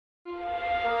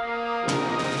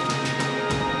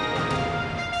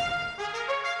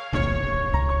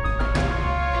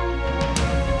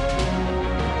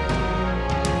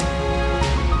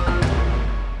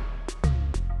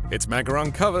It's MAGA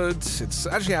Uncovered. It's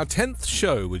actually our 10th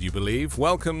show, would you believe?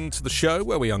 Welcome to the show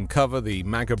where we uncover the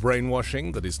MAGA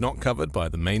brainwashing that is not covered by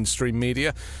the mainstream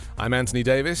media. I'm Anthony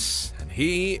Davis, and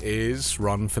he is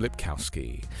Ron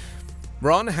Filipkowski.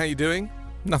 Ron, how you doing?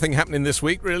 Nothing happening this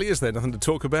week, really? Is there nothing to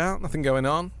talk about? Nothing going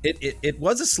on? It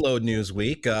was a slow news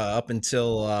week up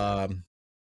until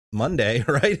Monday,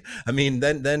 right? I mean,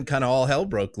 then kind of all hell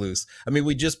broke loose. I mean,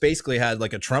 we just basically had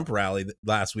like a Trump rally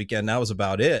last weekend. That was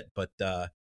about it.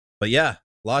 But yeah,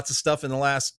 lots of stuff in the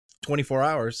last 24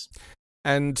 hours.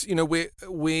 And, you know,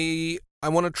 I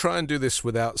want to try and do this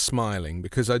without smiling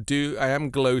because I am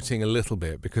gloating a little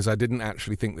bit because I didn't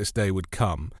actually think this day would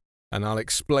come. And I'll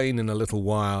explain in a little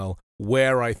while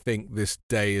where I think this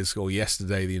day is, or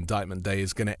yesterday, the indictment day,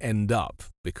 is going to end up,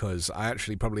 because I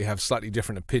actually probably have slightly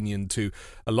different opinion to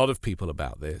a lot of people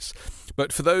about this.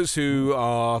 But for those who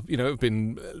are, have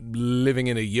been living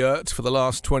in a yurt for the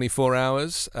last 24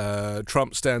 hours,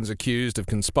 Trump stands accused of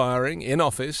conspiring in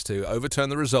office to overturn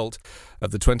the result of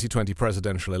the 2020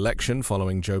 presidential election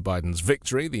following Joe Biden's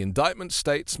victory. The indictment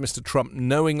states Mr. Trump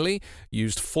knowingly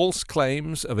used false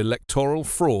claims of electoral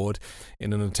fraud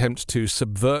in an attempt to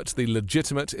subvert the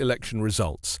legitimate election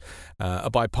results. A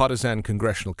bipartisan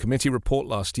congressional committee report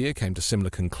last year came to similar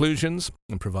conclusions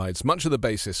and provides much of the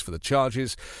basis for the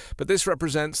charges, but this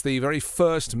represents the very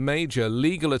first major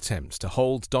legal attempt to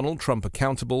hold Donald Trump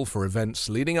accountable for events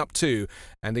leading up to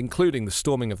and including the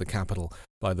storming of the Capitol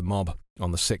by the mob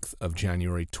on the 6th of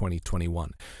January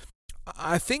 2021.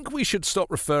 I think we should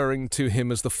stop referring to him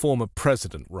as the former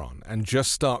president, Ron, and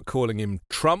just start calling him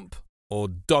Trump or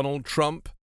Donald Trump.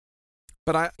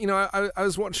 But I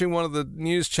was watching one of the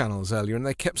news channels earlier, and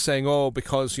they kept saying,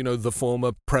 because, the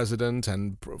former president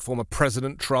and former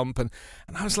President Trump. And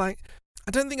I was like,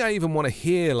 I don't think I even want to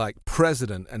hear,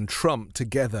 president and Trump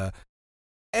together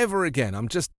ever again. I'm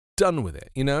just done with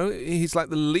it, He's like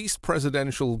the least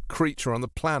presidential creature on the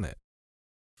planet.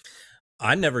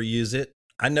 I never use it.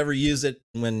 I never use it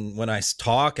when I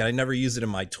talk. I never use it in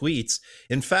my tweets.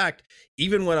 In fact,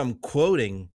 even when I'm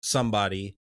quoting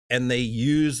somebody and they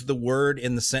use the word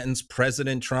in the sentence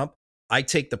President Trump, I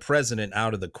take the president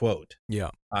out of the quote. Yeah.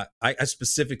 I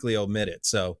specifically omit it.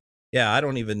 So yeah, I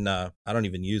don't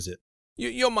even use it.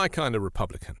 You're my kind of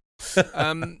Republican.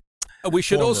 We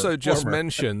should also just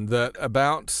mention that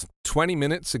about 20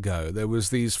 minutes ago, there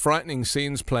was these frightening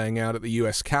scenes playing out at the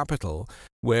U.S. Capitol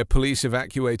where police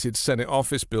evacuated Senate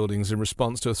office buildings in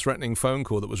response to a threatening phone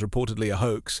call that was reportedly a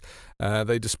hoax.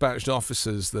 They dispatched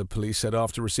officers, the police said,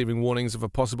 after receiving warnings of a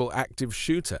possible active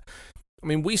shooter. I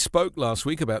mean, we spoke last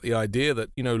week about the idea that,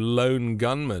 lone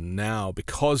gunmen now,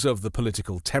 because of the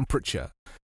political temperature,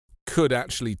 could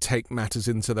actually take matters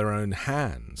into their own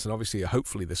hands. And obviously,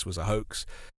 hopefully this was a hoax.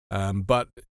 But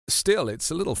still,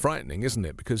 it's a little frightening, isn't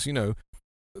it? Because,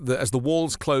 as the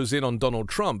walls close in on Donald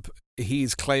Trump,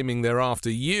 he's claiming they're after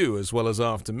you as well as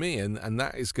after me, and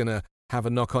that is going to have a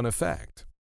knock-on effect.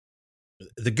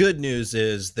 The good news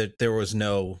is that there was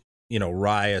no,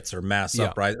 riots or mass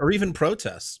uprisings or even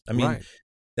protests. I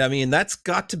mean, that's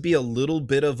got to be a little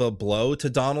bit of a blow to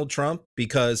Donald Trump,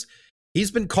 because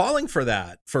he's been calling for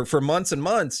that for months and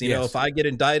months. If I get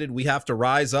indicted, we have to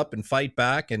rise up and fight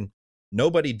back, and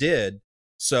nobody did.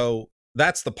 So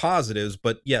that's the positives.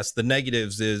 But yes, the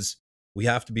negatives is we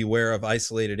have to be aware of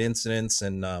isolated incidents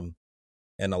and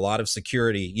a lot of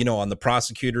security, on the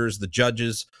prosecutors, the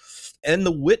judges, and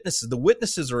the witnesses. The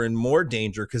witnesses are in more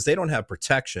danger because they don't have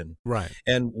protection. Right.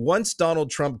 And once Donald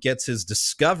Trump gets his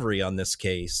discovery on this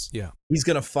case, he's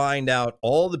going to find out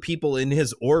all the people in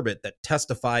his orbit that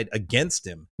testified against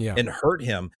him and hurt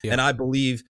him. Yeah. And I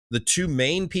believe the two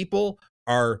main people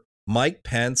are Mike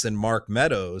Pence and Mark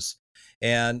Meadows.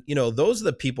 And, those are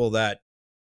the people that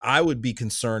I would be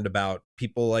concerned about,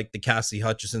 people like the Cassie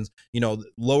Hutchinsons,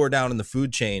 lower down in the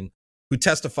food chain, who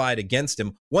testified against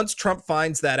him. Once Trump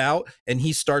finds that out and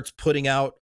he starts putting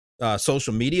out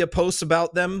social media posts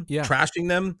about them, trashing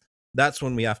them, that's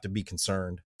when we have to be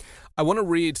concerned. I want to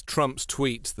read Trump's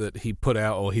tweet that he put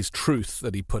out, or his truth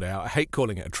that he put out. I hate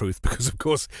calling it a truth because, of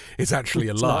course, it's actually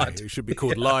a lie. It should be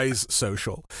called Lies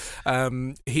Social.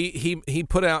 He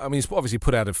put out, he's obviously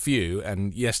put out a few,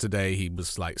 and yesterday he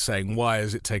was saying, why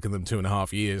has it taken them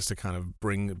 2.5 years to kind of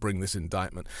bring this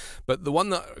indictment? But the one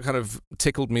that kind of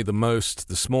tickled me the most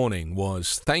this morning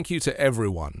was, thank you to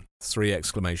everyone 3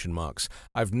 exclamation marks.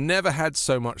 I've never had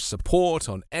so much support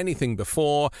on anything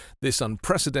before. This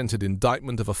unprecedented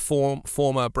indictment of a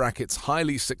former brackets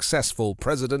highly successful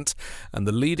president and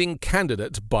the leading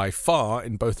candidate by far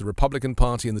in both the Republican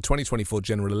Party and the 2024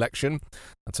 general election,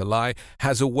 that's a lie,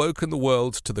 has awoken the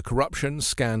world to the corruption,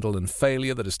 scandal and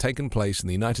failure that has taken place in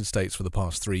the United States for the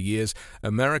past 3 years.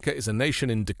 America is a nation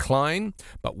in decline,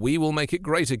 but we will make it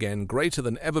great again, greater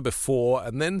than ever before.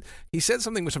 And then he said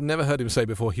something which I've never heard him say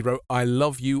before. He wrote, I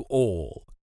love you all,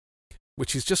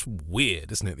 which is just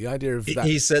weird, isn't it? The idea of that.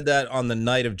 He said that on the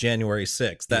night of January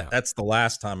 6th. That's the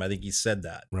last time I think he said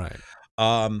that. Right.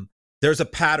 There's a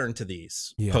pattern to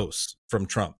these posts from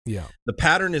Trump. Yeah. The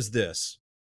pattern is this,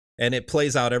 and it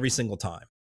plays out every single time.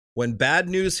 When bad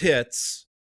news hits,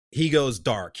 he goes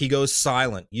dark. He goes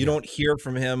silent. You don't hear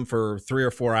from him for 3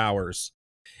 or 4 hours.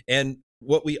 And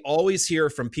what we always hear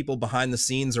from people behind the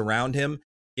scenes around him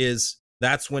is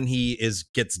that's when he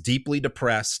gets deeply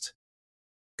depressed,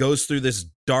 goes through this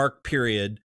dark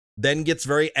period, then gets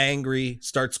very angry,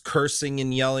 starts cursing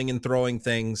and yelling and throwing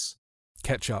things.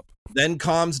 Catch up. Then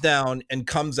calms down and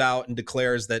comes out and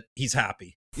declares that he's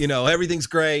happy. Everything's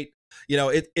great.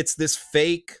 It's this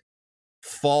fake,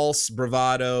 false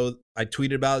bravado. I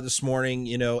tweeted about it this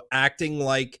morning, acting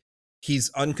like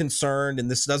he's unconcerned and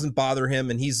this doesn't bother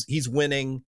him and he's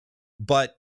winning.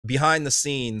 But behind the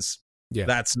scenes,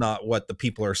 that's not what the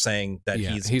people are saying that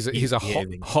he's a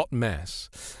hot mess.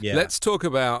 Yeah. Let's talk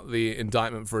about the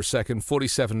indictment for a second.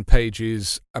 47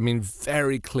 pages. I mean,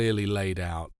 very clearly laid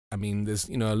out. I mean, there's,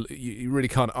 you really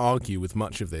can't argue with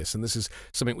much of this. And this is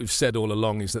something we've said all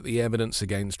along, is that the evidence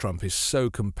against Trump is so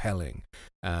compelling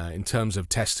in terms of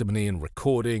testimony and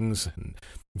recordings and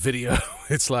video.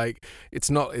 It's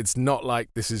not like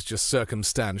this is just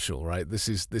circumstantial, right? This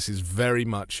is very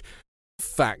much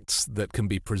facts that can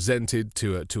be presented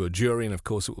to a jury, and of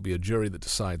course it will be a jury that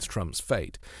decides Trump's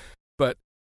fate. But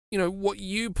what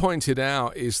you pointed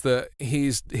out is that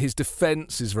his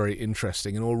defense is very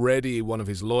interesting, and already one of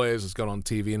his lawyers has gone on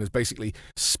TV and has basically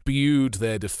spewed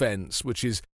their defense, which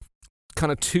is kind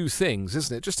of two things,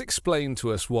 isn't it? Just explain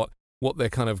to us what they're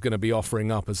kind of going to be offering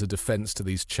up as a defense to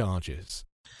these charges.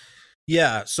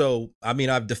 Yeah, so I mean,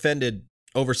 I've defended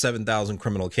over 7,000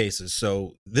 criminal cases.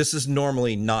 So this is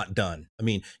normally not done. I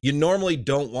mean, you normally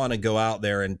don't want to go out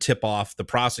there and tip off the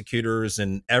prosecutors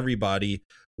and everybody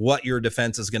what your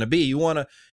defense is going to be. You want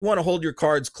to hold your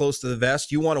cards close to the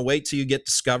vest. You want to wait till you get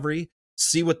discovery,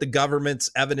 see what the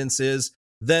government's evidence is,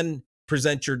 then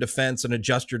present your defense and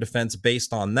adjust your defense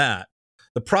based on that.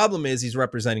 The problem is he's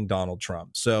representing Donald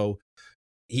Trump. So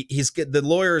the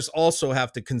lawyers also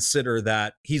have to consider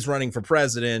that he's running for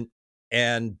president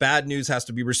and bad news has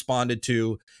to be responded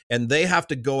to, and they have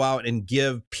to go out and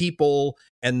give people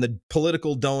and the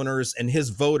political donors and his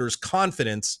voters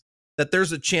confidence that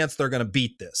there's a chance they're going to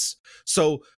beat this.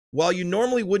 So while you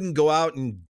normally wouldn't go out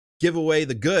and give away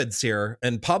the goods here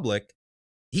in public,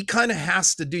 he kind of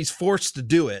has to do, he's forced to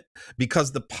do it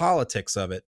because the politics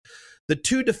of it. The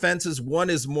two defenses, one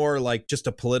is more like just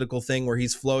a political thing where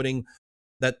he's floating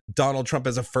that Donald Trump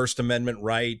has a First Amendment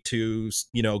right to,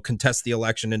 contest the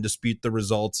election and dispute the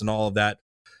results and all of that.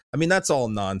 I mean, that's all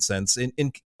nonsense.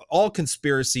 In all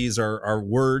conspiracies are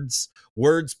words.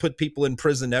 Words put people in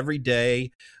prison every day.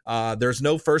 There's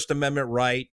no First Amendment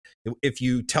right. If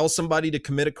you tell somebody to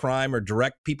commit a crime or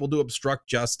direct people to obstruct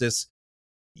justice,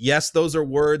 yes, those are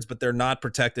words, but they're not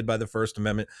protected by the First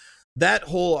Amendment. That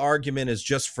whole argument is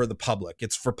just for the public.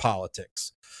 It's for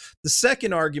politics. The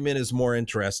second argument is more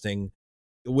interesting,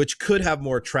 which could have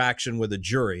more traction with a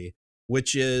jury,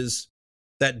 which is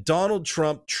that Donald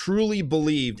Trump truly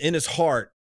believed in his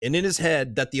heart and in his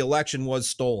head that the election was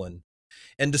stolen.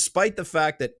 And despite the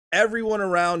fact that everyone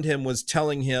around him was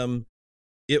telling him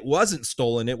it wasn't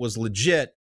stolen, it was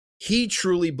legit, he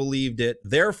truly believed it.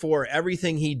 Therefore,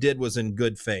 everything he did was in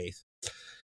good faith.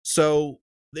 So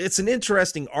it's an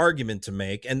interesting argument to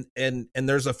make, and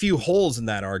there's a few holes in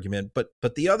that argument.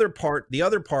 But the other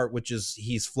part, which is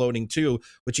he's floating to,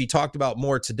 which he talked about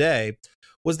more today,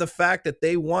 was the fact that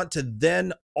they want to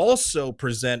then also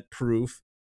present proof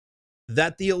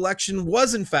that the election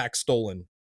was in fact stolen.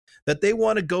 That they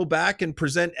want to go back and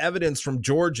present evidence from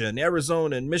Georgia and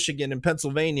Arizona and Michigan and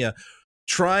Pennsylvania,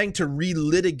 trying to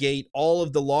relitigate all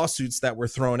of the lawsuits that were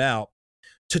thrown out,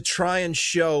 to try and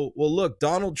show, well, look,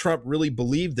 Donald Trump really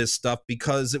believed this stuff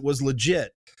because it was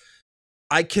legit.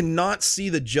 I cannot see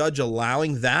the judge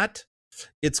allowing that.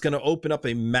 It's going to open up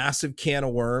a massive can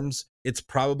of worms. It's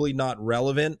probably not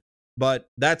relevant, but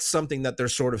that's something that they're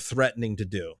sort of threatening to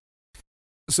do.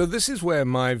 So this is where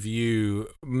my view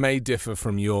may differ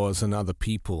from yours and other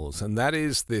people's, and that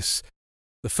is this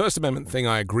The First Amendment thing,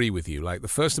 I agree with you. Like, the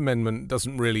First Amendment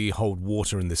doesn't really hold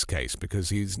water in this case because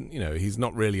he's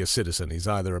not really a citizen. He's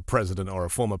either a president or a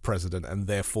former president, and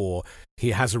therefore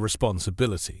he has a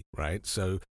responsibility, right?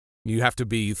 So you have to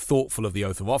be thoughtful of the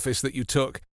oath of office that you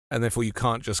took, and therefore you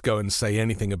can't just go and say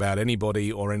anything about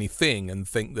anybody or anything and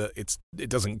think that it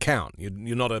doesn't count.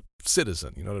 You're not a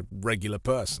citizen. You're not a regular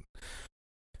person.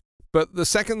 But the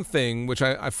second thing, which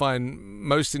I find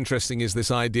most interesting, is this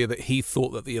idea that he thought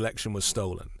that the election was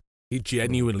stolen. He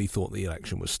genuinely thought the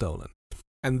election was stolen.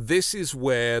 And this is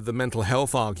where the mental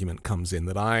health argument comes in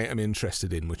that I am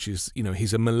interested in, which is,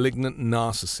 he's a malignant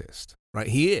narcissist, right?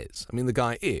 He is. I mean, the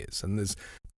guy is. And there's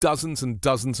dozens and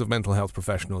dozens of mental health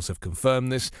professionals have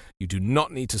confirmed this. You do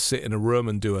not need to sit in a room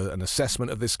and do an assessment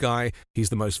of this guy. He's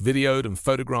the most videoed and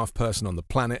photographed person on the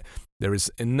planet. There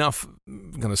is enough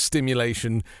kind of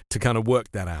stimulation to kind of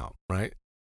work that out, right?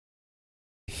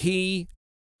 He,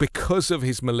 because of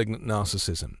his malignant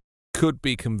narcissism, could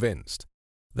be convinced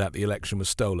that the election was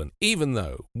stolen, even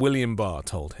though William Barr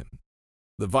told him,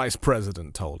 the vice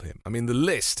president told him. I mean, the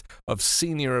list of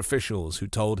senior officials who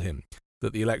told him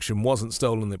that the election wasn't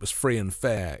stolen, that it was free and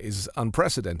fair, is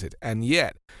unprecedented. And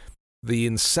yet, the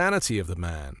insanity of the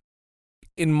man,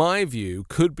 in my view,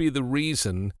 could be the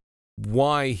reason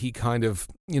why he kind of,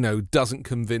 doesn't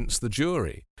convince the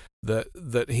jury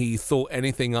that he thought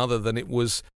anything other than it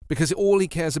was, because all he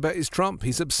cares about is Trump.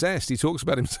 He's obsessed. He talks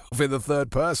about himself in the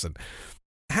third person.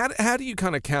 How do you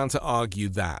kind of counter-argue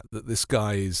that this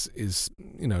guy is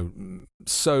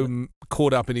so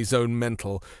caught up in his own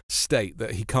mental state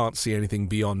that he can't see anything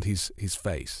beyond his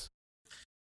face?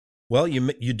 Well,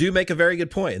 you do make a very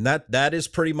good point, and that is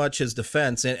pretty much his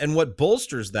defense. And what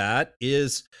bolsters that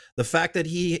is the fact that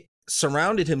he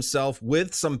surrounded himself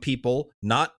with some people,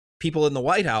 not people in the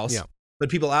White House, but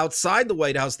people outside the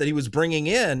White House that he was bringing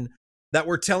in that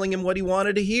were telling him what he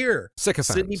wanted to hear.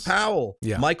 Sycophants. Sidney Powell,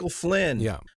 Michael Flynn,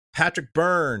 Patrick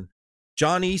Byrne,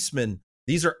 John Eastman.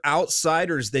 These are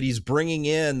outsiders that he's bringing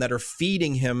in that are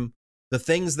feeding him the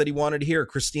things that he wanted to hear.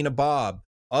 Christina Bobb,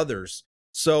 others.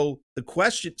 So the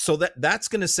question, that's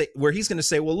going to say, where he's going to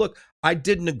say, well, look, I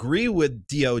didn't agree with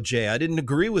DOJ. I didn't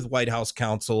agree with White House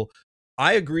counsel.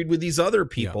 I agreed with these other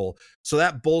people. So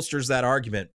that bolsters that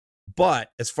argument. But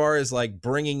as far as like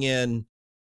bringing in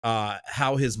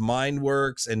how his mind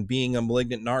works and being a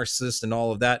malignant narcissist and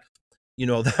all of that,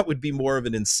 that would be more of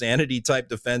an insanity type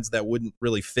defense that wouldn't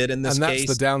really fit in this case. And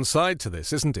that's the downside to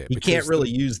this, isn't it? You can't really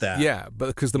use that. Yeah, but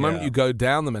because the moment you go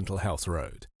down the mental health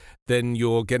road, then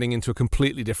you're getting into a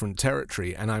completely different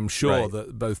territory. And I'm sure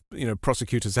that both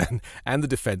prosecutors and the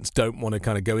defense don't want to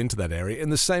kind of go into that area in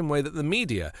the same way that the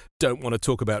media don't want to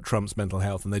talk about Trump's mental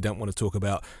health, and they don't want to talk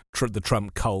about the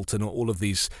Trump cult and all of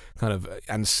these kind of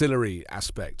ancillary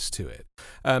aspects to it.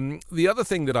 The other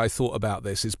thing that I thought about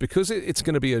this is because it's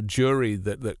going to be a jury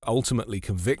that ultimately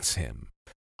convicts him,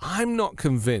 I'm not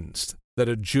convinced that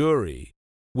a jury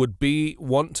would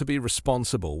want to be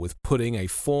responsible with putting a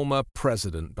former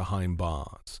president behind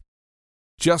bars.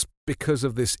 Just because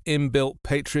of this inbuilt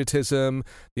patriotism,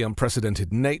 the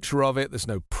unprecedented nature of it, there's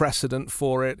no precedent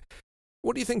for it.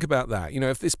 What do you think about that?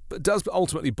 If this does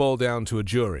ultimately boil down to a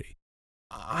jury,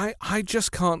 I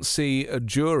just can't see a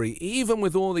jury, even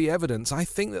with all the evidence. I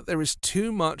think that there is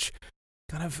too much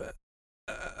kind of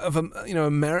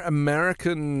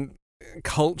American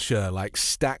culture like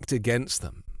stacked against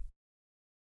them.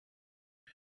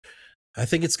 I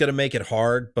think it's going to make it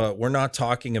hard, but we're not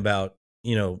talking about,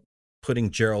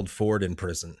 putting Gerald Ford in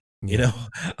prison.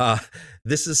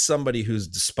 This is somebody who's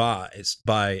despised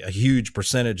by a huge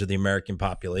percentage of the American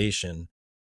population.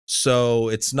 So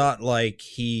it's not like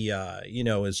he,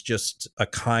 is just a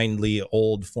kindly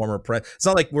old former president. It's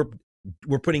not like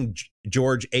we're putting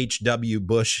George H.W.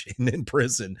 Bush in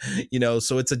prison,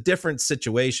 so it's a different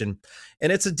situation,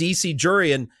 and it's a DC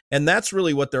jury. And that's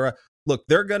really what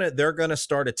they're gonna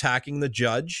start attacking the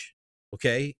judge.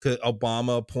 Okay.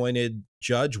 Obama appointed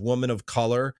judge, woman of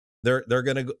color. They're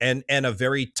going to, and a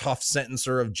very tough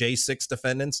sentencer of J6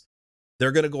 defendants.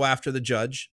 They're going to go after the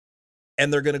judge,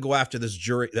 and they're going to go after this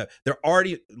jury.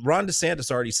 Ron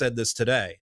DeSantis already said this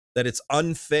today, that it's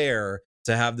unfair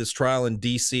to have this trial in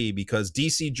DC because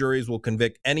DC juries will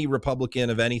convict any Republican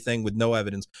of anything with no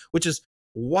evidence, which is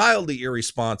wildly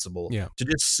irresponsible to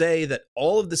just say that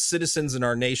all of the citizens in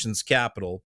our nation's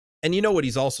capital, and you know what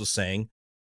he's also saying,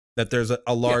 that there's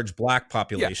a large black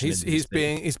population. He's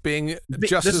being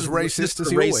just as racist as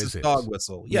he always is. Dog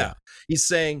whistle. Yeah. He's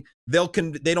saying they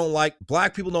don't like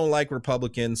black people, don't like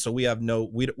Republicans, so we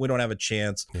don't have a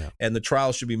chance. Yeah. And the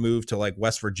trial should be moved to like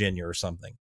West Virginia or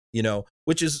something,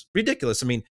 which is ridiculous. I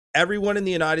mean, everyone in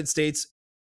the United States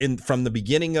from the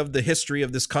beginning of the history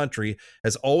of this country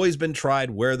has always been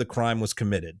tried where the crime was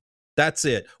committed. That's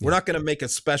it. We're not going to make a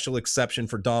special exception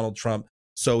for Donald Trump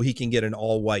so he can get an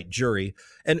all-white jury.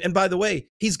 And by the way,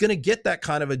 he's going to get that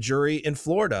kind of a jury in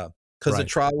Florida because the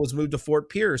trial was moved to Fort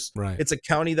Pierce. Right. It's a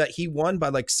county that he won by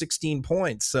like 16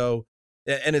 points. So,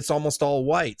 and it's almost all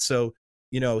white. So,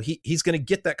 you know, he's going to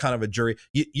get that kind of a jury.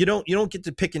 You don't get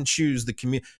to pick and choose the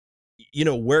community. You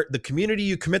know, where the community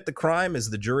you commit the crime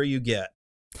is the jury you get.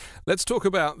 Let's talk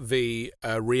about the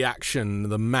reaction,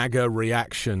 the MAGA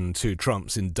reaction to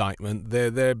Trump's indictment.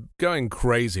 They're going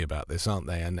crazy about this, aren't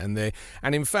they? And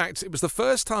in fact, it was the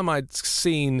first time I'd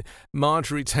seen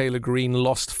Marjorie Taylor Greene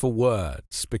lost for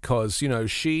words because, you know,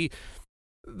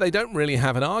 they don't really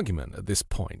have an argument at this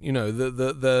point. You know,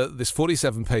 this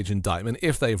 47-page indictment,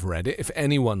 if they've read it, if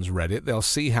anyone's read it, they'll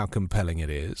see how compelling it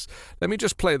is. Let me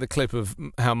just play the clip of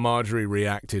how Marjorie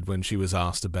reacted when she was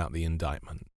asked about the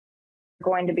indictment.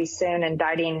 Going to be soon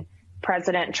indicting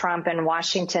President Trump in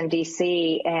Washington,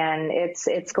 D.C., and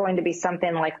it's going to be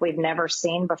something like we've never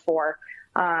seen before.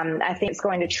 I think it's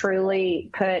going to truly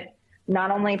put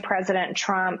not only President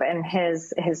Trump and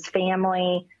his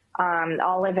family,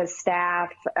 all of his staff,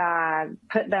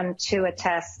 put them to a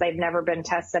test they've never been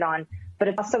tested on, but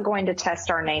it's also going to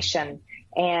test our nation.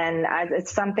 And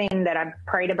it's something that I've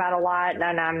prayed about a lot,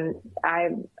 and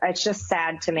it's just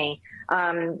sad to me.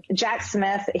 Jack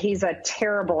Smith, he's a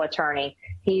terrible attorney.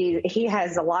 He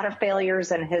has a lot of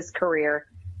failures in his career,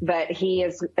 but he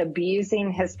is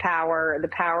abusing his power, the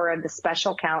power of the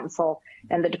special counsel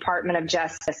and the Department of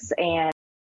Justice. And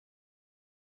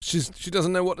she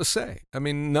doesn't know what to say. I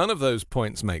mean, none of those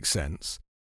points make sense.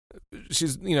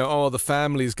 She's, you know, oh, the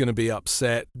family's going to be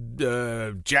upset.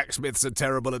 Jack Smith's a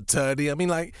terrible attorney. I mean,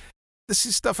 like, this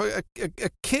is stuff a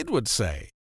kid would say.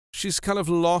 She's kind of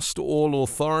lost all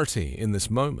authority in this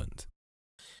moment.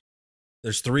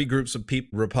 There's three groups of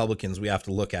Republicans we have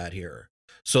to look at here.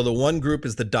 So the one group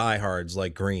is the diehards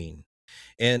like Green.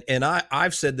 And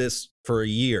I've said this for a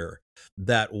year,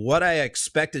 that what I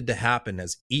expected to happen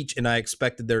and I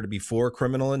expected there to be 4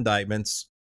 criminal indictments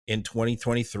in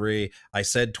 2023. I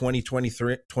said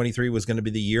 2023 was going to be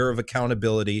the year of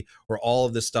accountability where all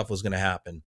of this stuff was going to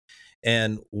happen.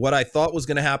 And what I thought was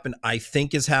going to happen, I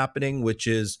think is happening, which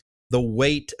is the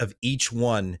weight of each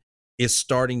one is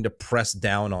starting to press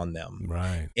down on them.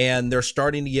 Right. And they're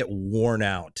starting to get worn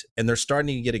out and they're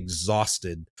starting to get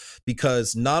exhausted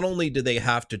because not only do they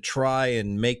have to try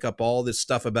and make up all this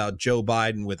stuff about Joe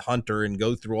Biden with Hunter and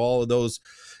go through all of those,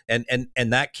 and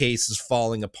that case is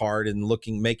falling apart and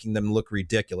making them look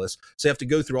ridiculous. So you have to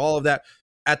go through all of that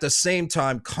at the same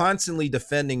time, constantly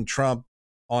defending Trump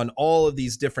on all of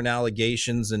these different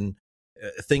allegations and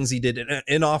things he did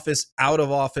in office, out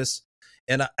of office.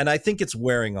 And I think it's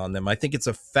wearing on them. I think it's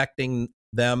affecting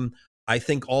them. I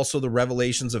think also the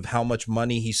revelations of how much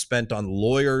money he spent on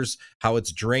lawyers, how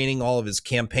it's draining all of his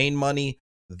campaign money,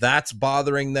 that's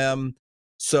bothering them.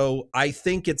 So I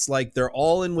think it's like they're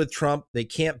all in with Trump. They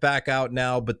can't back out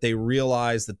now, but they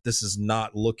realize that this is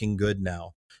not looking good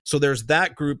now. So there's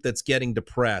that group that's getting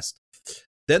depressed.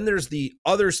 Then there's the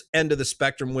other end of the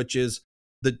spectrum, which is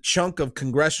the chunk of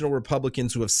congressional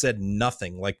Republicans who have said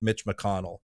nothing, like Mitch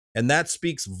McConnell. And that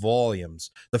speaks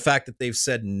volumes, the fact that they've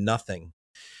said nothing.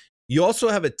 You also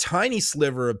have a tiny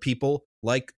sliver of people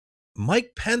like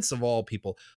Mike Pence, of all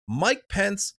people. Mike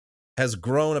Pence has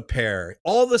grown a pair.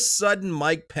 All of a sudden,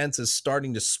 Mike Pence is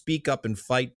starting to speak up and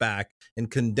fight back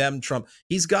and condemn Trump.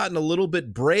 He's gotten a little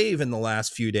bit brave in the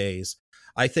last few days.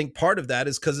 I think part of that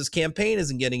is because his campaign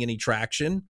isn't getting any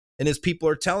traction, and his people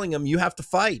are telling him, you have to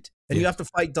fight. And you have to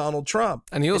fight Donald Trump.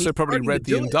 And he also probably read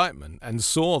the indictment and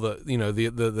saw that, you know,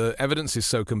 the evidence is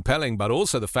so compelling, but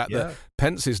also the fact that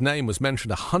Pence's name was mentioned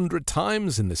 100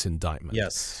 times in this indictment.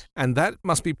 Yes. And that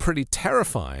must be pretty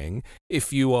terrifying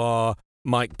if you are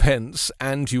Mike Pence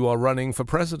and you are running for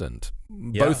president,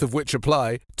 both of which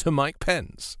apply to Mike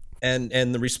Pence. And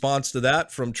the response to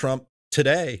that from Trump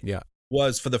today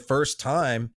was, for the first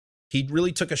time, he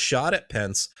really took a shot at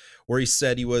Pence, where he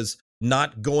said he was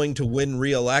not going to win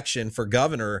re-election for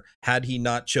governor had he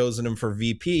not chosen him for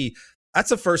VP. That's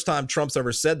the first time Trump's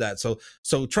ever said that.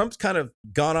 So Trump's kind of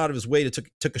gone out of his way to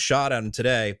took a shot at him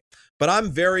today. But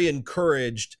I'm very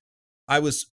encouraged. I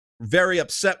was very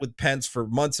upset with Pence for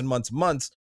months and months and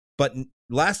months, but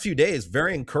last few days,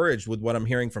 very encouraged with what I'm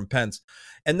hearing from Pence.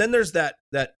 And then there's that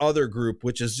other group,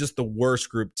 which is just the worst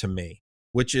group to me,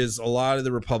 which is a lot of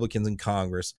the Republicans in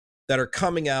Congress that are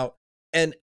coming out.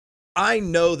 And I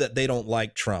know that they don't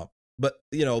like Trump, but,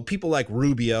 you know, people like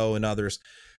Rubio and others,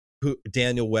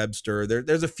 Daniel Webster,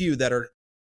 there's a few that are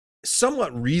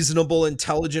somewhat reasonable,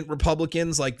 intelligent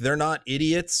Republicans. Like, they're not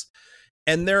idiots.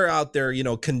 and they're out there,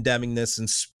 condemning this and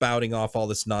spouting off all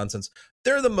this nonsense.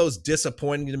 They're the most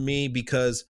disappointing to me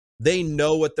because they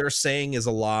know what they're saying is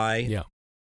a lie. Yeah.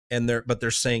 But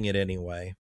they're saying it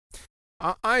anyway.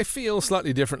 I feel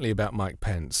slightly differently about Mike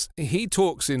Pence. He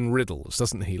talks in riddles,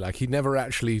 doesn't he? Like, he never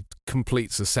actually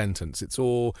completes a sentence. It's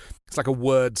like a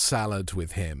word salad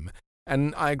with him.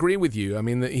 And I agree with you. I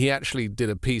mean, that he actually did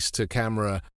a piece to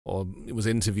camera, or it was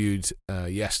interviewed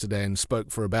yesterday, and spoke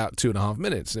for about 2.5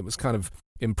 minutes. It was kind of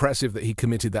impressive that he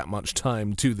committed that much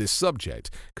time to this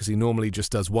subject, because he normally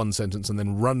just does one sentence and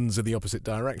then runs in the opposite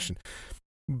direction.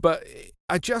 But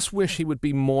I just wish he would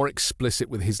be more explicit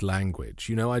with his language.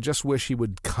 I just wish he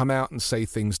would come out and say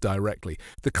things directly.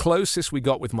 The closest we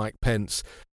got with Mike Pence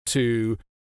to,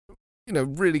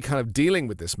 really kind of dealing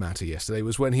with this matter yesterday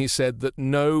was when he said that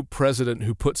no president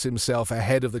who puts himself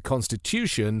ahead of the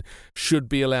Constitution should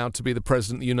be allowed to be the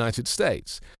president of the United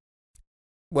States.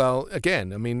 Well,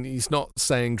 again, I mean, he's not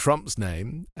saying Trump's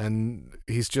name, and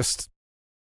he's just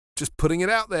putting it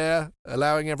out there,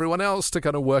 allowing everyone else to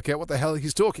kind of work out what the hell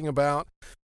he's talking about.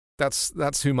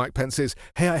 That's who Mike Pence is.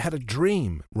 Hey, I had a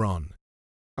dream, Ron.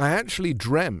 I actually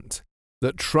dreamt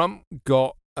that Trump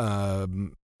got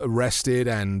arrested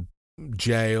and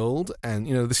jailed, and,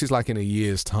 this is like in a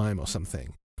year's time or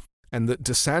something, and that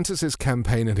DeSantis's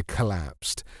campaign had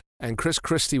collapsed, and Chris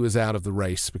Christie was out of the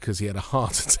race because he had a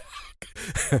heart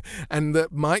attack, and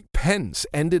that Mike Pence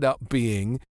ended up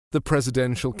being the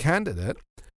presidential candidate,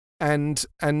 and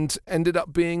ended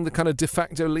up being the kind of de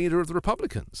facto leader of the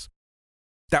Republicans.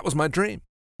 That was my dream.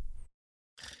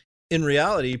 In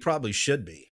reality, he probably should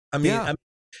be. I mean,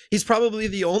 he's probably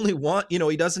the only one,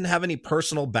 he doesn't have any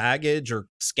personal baggage or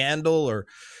scandal or,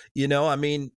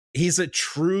 he's a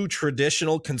true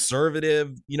traditional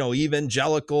conservative,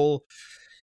 evangelical.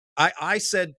 I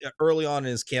said early on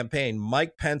in his campaign,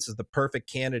 Mike Pence is the perfect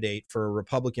candidate for a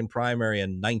Republican primary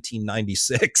in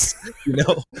 1996,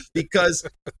 because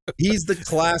he's the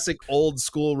classic old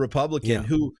school Republican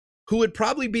who would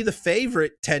probably be the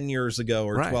favorite 10 years ago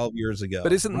or 12 years ago.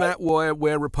 But isn't that where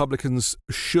Republicans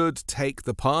should take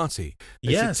the party?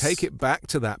 They should take it back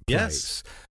to that place.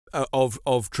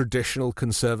 Of traditional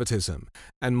conservatism.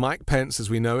 And Mike Pence, as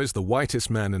we know, is the whitest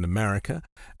man in America,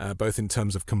 both in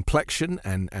terms of complexion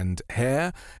and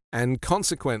hair, and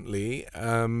consequently,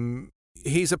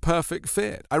 he's a perfect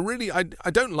fit. I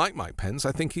don't like Mike Pence.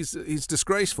 I think he's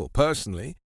disgraceful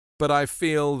personally, but I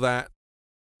feel that,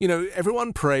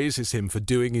 everyone praises him for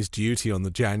doing his duty on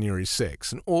the January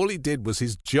 6th, and all he did was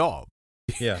his job.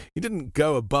 Yeah. He didn't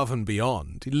go above and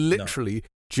beyond. He literally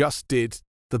just did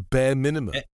the bare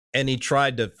minimum. And he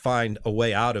tried to find a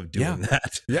way out of doing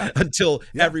that until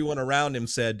everyone around him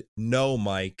said, no,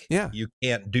 Mike, you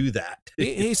can't do that.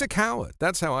 He's a coward.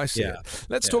 That's how I see it.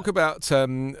 Let's talk about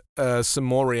some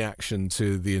more reaction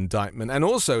to the indictment. And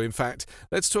also, in fact,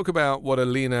 let's talk about what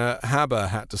Alina Habba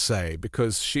had to say,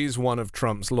 because she's one of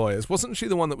Trump's lawyers. Wasn't she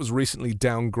the one that was recently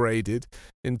downgraded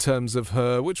in terms of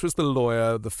which was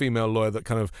the female lawyer that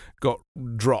kind of got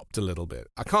dropped a little bit?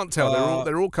 I can't tell.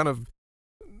 They're all kind of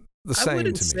the same to me. I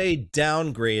wouldn't say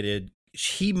downgraded.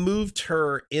 He moved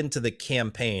her into the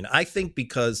campaign, I think,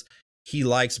 because he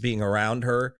likes being around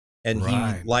her and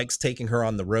he likes taking her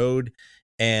on the road,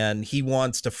 and he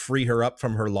wants to free her up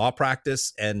from her law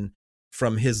practice and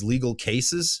from his legal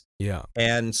cases. Yeah.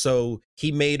 And so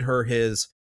he made her his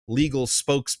legal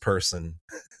spokesperson.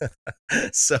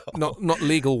 So not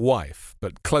legal wife,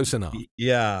 but close enough.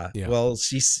 Yeah. Well,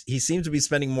 he seems to be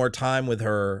spending more time with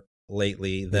her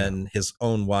lately than his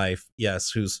own wife,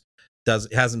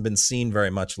 hasn't been seen very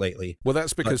much lately. Well,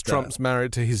 that's because Trump's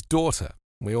married to his daughter.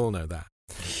 We all know that.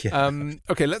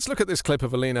 Okay, let's look at this clip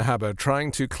of Alina Habba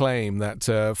trying to claim that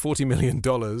 $40 million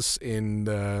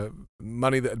in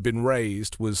money that had been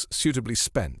raised was suitably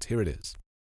spent. Here it is.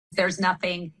 There's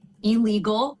nothing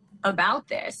illegal about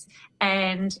this.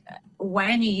 And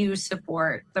when you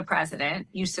support the president,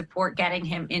 you support getting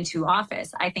him into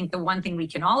office. I think the one thing we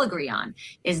can all agree on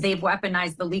is they've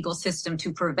weaponized the legal system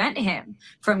to prevent him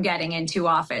from getting into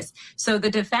office. So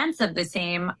the defense of the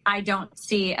same, I don't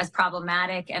see as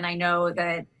problematic. And I know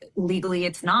that legally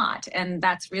it's not. And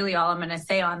that's really all I'm going to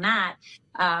say on that.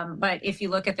 But if you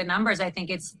look at the numbers, I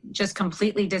think it's just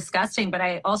completely disgusting. But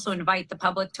I also invite the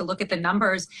public to look at the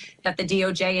numbers that the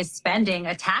DOJ is spending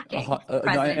attacking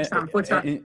President Trump.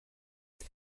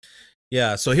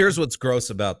 Yeah, so here's what's gross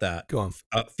about that. Go on.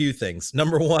 A few things.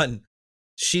 Number one,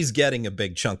 she's getting a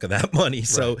big chunk of that money,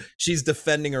 so she's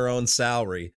defending her own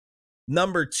salary.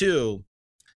 Number two,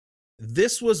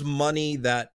 this was money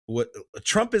that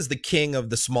Trump is the king of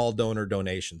the small donor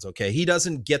donations, okay? He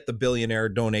doesn't get the billionaire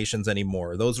donations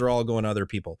anymore. Those are all going to other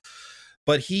people.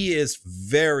 but he is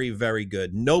very, very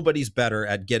good. Nobody's better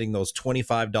at getting those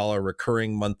 $25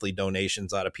 recurring monthly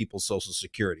donations out of people's Social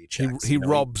Security checks. He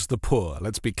robs the poor.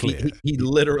 Let's be clear. He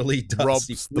literally does. Robs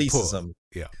he the poor. them.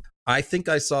 Yeah. I think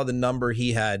I saw the number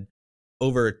he had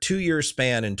over a 2-year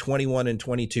span in 21 and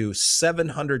 22,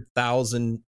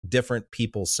 700,000 different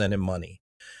people sent him money.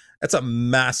 That's a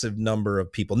massive number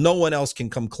of people. No one else can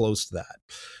come close to that.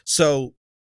 So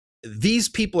these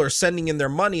people are sending in their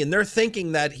money, and they're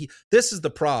thinking that this is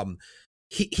the problem.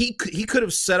 He could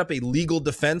have set up a legal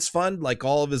defense fund like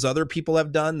all of his other people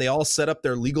have done. They all set up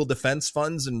their legal defense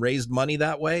funds and raised money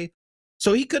that way.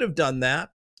 So he could have done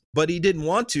that, but he didn't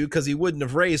want to because he wouldn't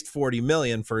have raised $40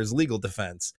 million for his legal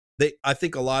defense. I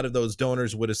think a lot of those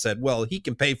donors would have said, well, he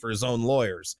can pay for his own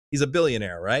lawyers. He's a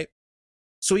billionaire, right?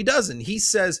 So he doesn't. He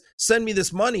says, send me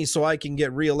this money so I can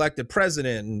get reelected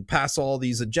president and pass all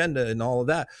these agenda and all of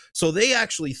that. So they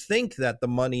actually think that the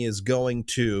money is going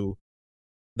to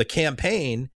the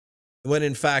campaign when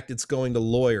in fact it's going to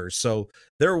lawyers. So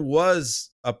there was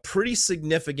a pretty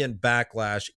significant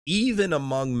backlash, even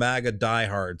among MAGA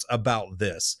diehards, about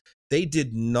this. They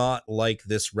did not like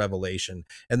this revelation.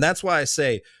 And that's why I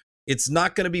say it's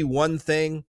not going to be one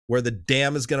thing where the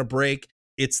dam is going to break.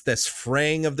 It's this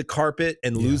fraying of the carpet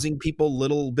and losing people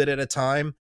little bit at a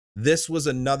time. This was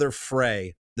another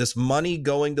fray. This money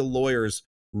going to lawyers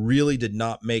really did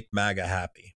not make MAGA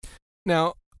happy.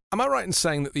 Now, am I right in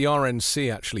saying that the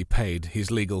RNC actually paid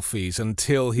his legal fees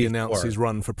until he announced his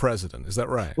run for president? Is that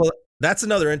right? Well, that's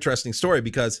another interesting story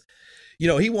because,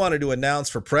 he wanted to announce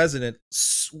for president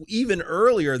even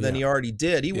earlier than he already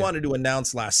did. He wanted to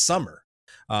announce last summer.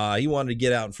 He wanted to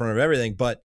get out in front of everything,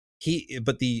 but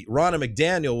the Ronna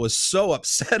McDaniel was so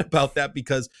upset about that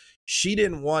because she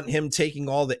didn't want him taking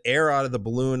all the air out of the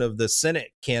balloon of the Senate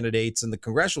candidates and the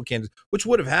congressional candidates, which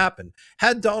would have happened.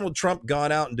 Had Donald Trump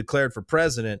gone out and declared for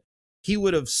president, he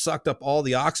would have sucked up all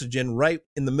the oxygen right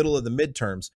in the middle of the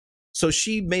midterms. So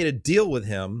she made a deal with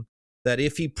him that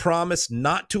if he promised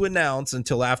not to announce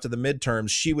until after the midterms,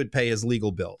 she would pay his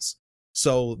legal bills.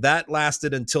 So that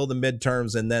lasted until the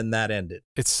midterms, and then that ended.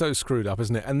 It's so screwed up,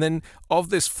 isn't it? And then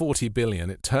of this $40 billion,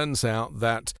 it turns out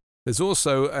that there's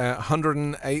also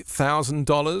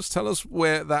 $108,000. Tell us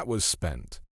where that was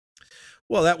spent.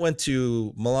 Well, that went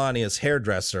to Melania's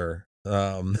hairdresser,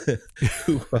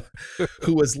 who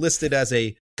was listed as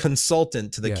a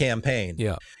consultant to the campaign.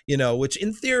 Yeah. Which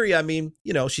in theory, I mean,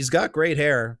 she's got great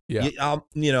hair. Yeah. I'm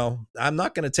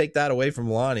not going to take that away from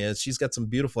Melania. She's got some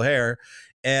beautiful hair.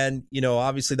 And,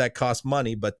 obviously that costs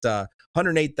money, but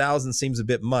 $108,000 seems a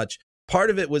bit much. Part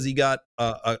of it was he got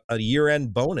a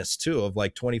year-end bonus, too, of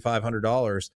like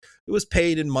 $2,500. It was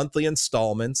paid in monthly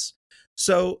installments.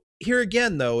 So here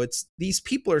again, though, it's these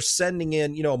people are sending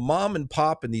in, mom and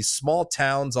pop in these small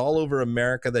towns all over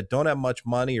America that don't have much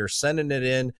money are sending it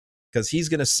in because he's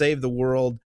going to save the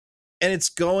world. And it's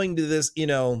going to this,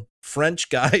 French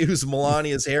guy who's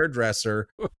Melania's hairdresser.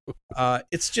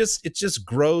 It's just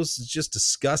gross. It's just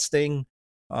disgusting.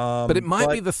 But it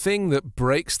might be the thing that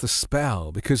breaks the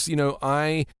spell because,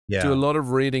 I do a lot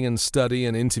of reading and study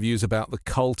and interviews about the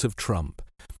cult of Trump.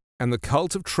 And the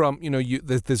cult of Trump,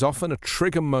 there's often a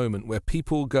trigger moment where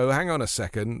people go, hang on a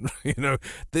second,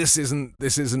 this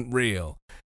isn't real.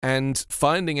 And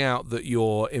finding out that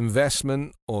your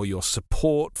investment or your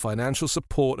support, financial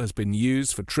support, has been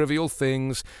used for trivial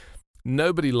things.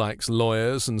 Nobody likes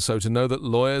lawyers, and so to know that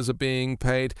lawyers are being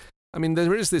paid. I mean,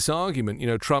 there is this argument,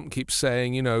 Trump keeps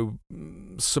saying,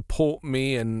 support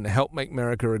me and help make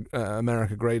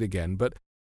America great again. But,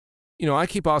 I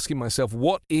keep asking myself,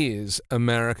 what is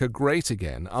America great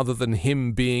again, other than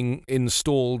him being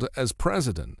installed as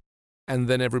president? And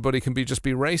then everybody can just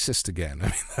be racist again. I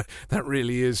mean, that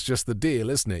really is just the deal,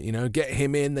 isn't it? Get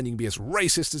him in, then you can be as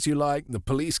racist as you like. The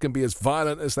police can be as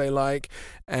violent as they like.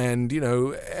 And,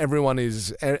 anyone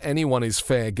is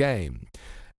fair game.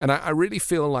 And I really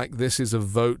feel like this is a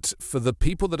vote for the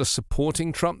people that are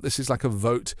supporting Trump. This is like a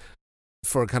vote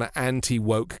for a kind of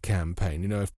anti-woke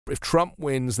campaign. If Trump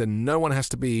wins, then no one has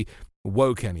to be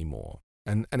woke anymore.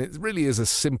 And it really is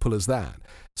as simple as that.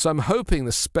 So I'm hoping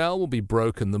the spell will be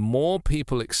broken. The more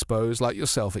people expose, like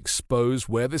yourself, expose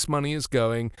where this money is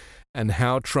going and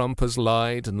how Trump has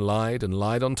lied and lied and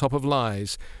lied on top of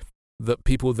lies, that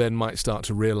people then might start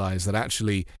to realize that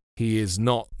actually he is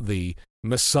not the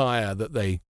messiah that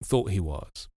they thought he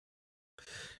was.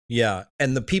 Yeah.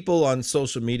 And the people on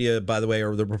social media, by the way,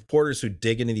 or the reporters who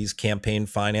dig into these campaign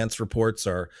finance reports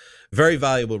are very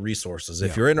valuable resources.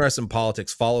 If you're interested in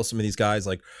politics, follow some of these guys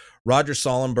like Roger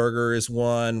Sollenberger is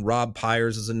one, Rob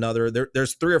Pyers is another.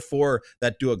 There's 3 or 4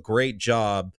 that do a great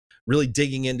job really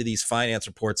digging into these finance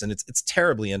reports, and it's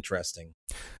terribly interesting.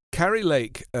 Carrie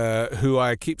Lake, who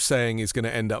I keep saying is going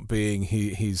to end up being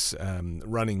his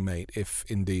running mate, if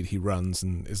indeed he runs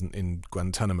and isn't in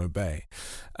Guantanamo Bay,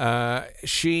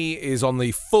 she is on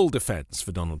the full defense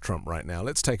for Donald Trump right now.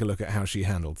 Let's take a look at how she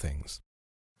handled things.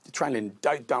 You're trying to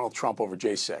indict Donald Trump over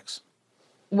J6.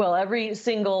 Well, every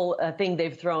single thing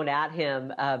they've thrown at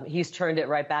him, he's turned it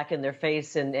right back in their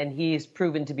face, and he's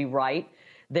proven to be right.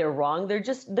 They're wrong. They're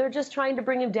just trying to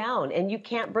bring him down, and you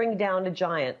can't bring down a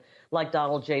giant like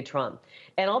Donald J. Trump.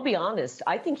 And I'll be honest,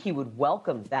 I think he would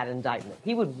welcome that indictment.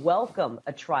 He would welcome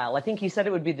a trial. I think he said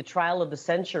it would be the trial of the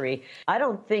century. I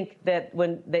don't think that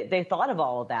when they thought of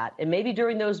all of that, and maybe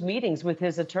during those meetings with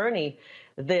his attorney,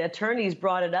 the attorneys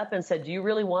brought it up and said, do you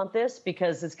really want this?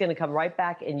 Because it's going to come right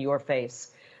back in your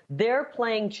face. They're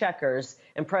playing checkers,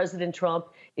 and President Trump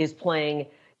is playing,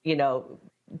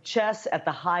 chess at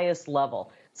the highest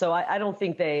level. So I don't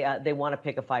think they want to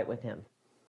pick a fight with him.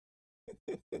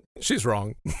 She's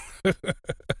wrong.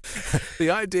 The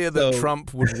idea that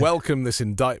Trump would welcome this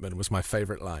indictment was my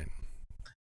favorite line.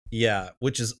 Yeah,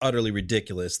 which is utterly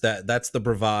ridiculous. That's the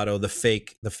bravado, the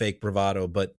fake bravado.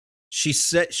 But she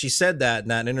said that in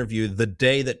that interview the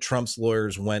day that Trump's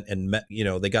lawyers went and met.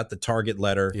 They got the target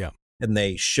letter, and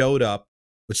they showed up.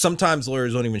 Which sometimes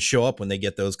lawyers don't even show up when they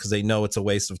get those because they know it's a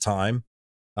waste of time.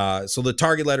 So the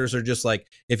target letters are just like,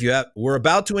 we're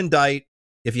about to indict.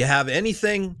 If you have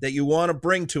anything that you want to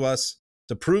bring to us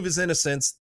to prove his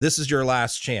innocence, this is your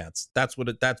last chance. That's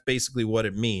basically what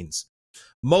it means.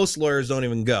 Most lawyers don't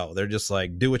even go. They're just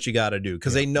like, do what you got to do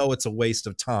because they know it's a waste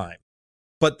of time.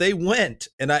 But they went,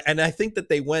 and I think that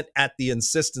they went at the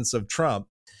insistence of Trump.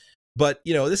 But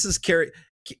this is Carrie.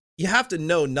 You have to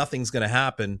know nothing's going to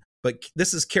happen. But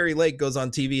this is Carrie Lake goes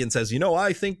on TV and says,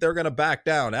 I think they're going to back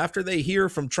down. After they hear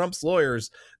from Trump's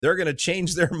lawyers, they're going to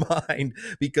change their mind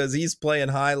because he's playing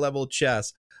high-level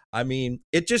chess. I mean,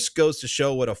 it just goes to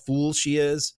show what a fool she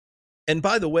is. And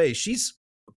by the way, she's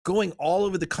going all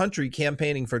over the country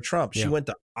campaigning for Trump. She went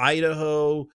to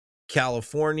Idaho,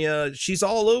 California. She's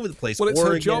all over the place. Well, it's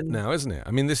Oregon. her job now, isn't it? I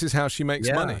mean, this is how she makes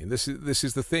money. This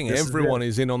is the thing. Everyone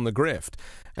is in on the grift.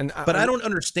 But I don't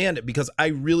understand it because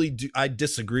I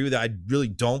disagree with it. I really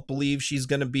don't believe she's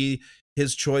going to be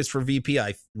his choice for VP.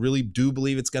 I really do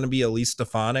believe it's going to be Elise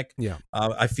Stefanik. Yeah.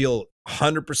 I feel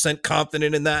 100%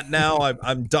 confident in that now.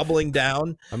 I'm doubling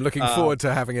down. I'm looking forward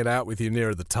to having it out with you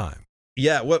nearer the time.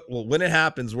 Yeah. When it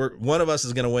happens, one of us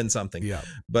is going to win something. Yeah.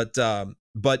 But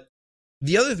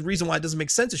the other reason why it doesn't make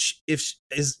sense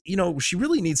is she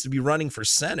really needs to be running for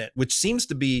Senate, which seems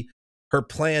to be her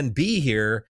plan B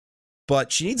here.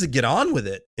 But she needs to get on with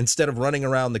it instead of running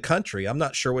around the country. I'm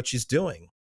not sure what she's doing.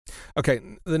 Okay,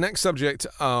 the next subject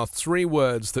are 3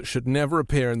 words that should never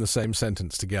appear in the same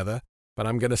sentence together, but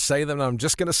I'm going to say them, and I'm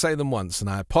just going to say them once, and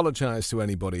I apologize to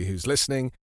anybody who's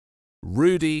listening.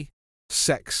 Rudy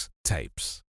sex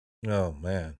tapes. Oh,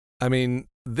 man. I mean,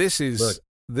 this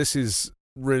is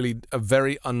really a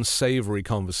very unsavory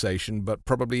conversation, but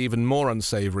probably even more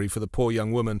unsavory for the poor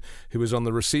young woman who was on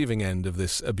the receiving end of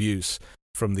this abuse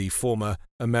from the former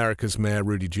America's Mayor,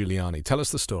 Rudy Giuliani. Tell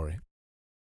us the story.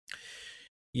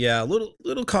 Yeah, a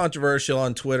little controversial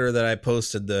on Twitter that I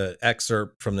posted the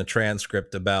excerpt from the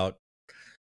transcript about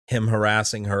him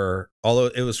harassing her, although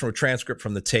it was from a transcript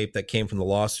from the tape that came from the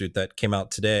lawsuit that came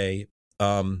out today.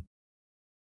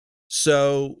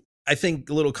 So I think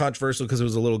a little controversial because it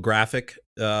was a little graphic,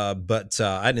 but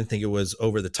I didn't think it was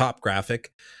over the top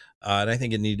graphic. And I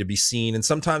think it needed to be seen. And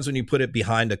sometimes when you put it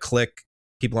behind a click,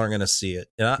 people aren't going to see it.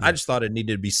 And I just thought it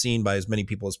needed to be seen by as many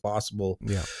people as possible.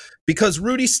 Yeah. Because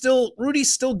Rudy still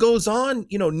goes on,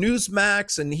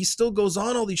 Newsmax, and he still goes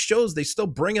on all these shows. They still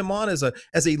bring him on as a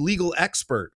legal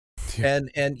expert. Yeah.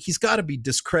 And he's got to be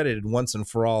discredited once and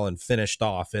for all and finished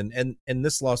off. And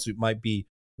this lawsuit might be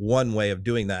one way of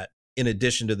doing that in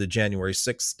addition to the January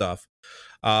 6th stuff.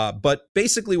 But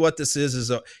basically what this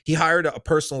is he hired a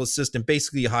personal assistant.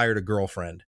 Basically, he hired a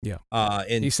girlfriend. Yeah.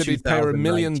 He said he'd pay her $1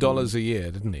 million a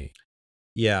year, didn't he?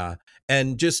 Yeah.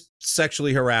 And just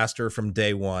sexually harassed her from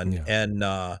day one. Yeah. And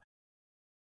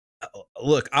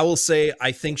look, I will say,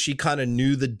 I think she kind of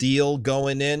knew the deal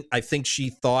going in. I think she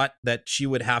thought that she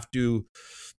would have to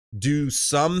do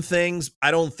some things. I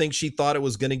don't think she thought it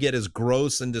was going to get as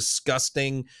gross and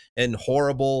disgusting and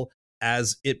horrible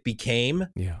as it became.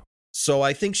 Yeah. So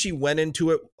I think she went into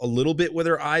it a little bit with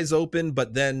her eyes open,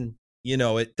 but then,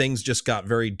 things just got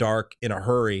very dark in a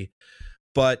hurry.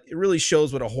 But it really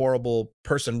shows what a horrible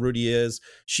person Rudy is.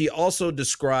 She also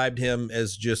described him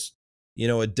as just,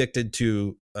 addicted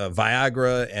to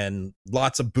Viagra and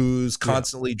lots of booze,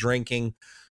 constantly drinking.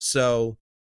 So,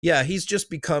 yeah, he's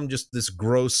just become just this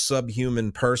gross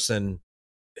subhuman person.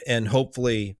 And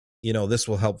hopefully this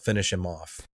will help finish him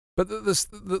off. But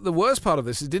the worst part of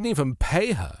this is he didn't even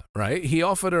pay her, right? He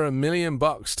offered her $1 million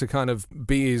to kind of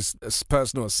be his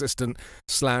personal assistant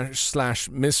slash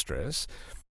mistress.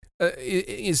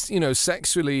 Is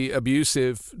sexually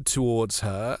abusive towards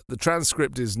her. The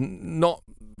transcript is not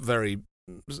very,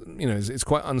 it's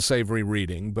quite unsavory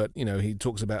reading, but he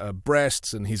talks about her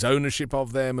breasts and his ownership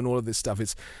of them and all of this stuff.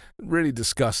 It's really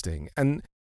disgusting.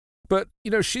 But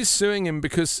she's suing him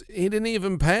because he didn't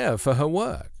even pay her for her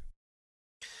work.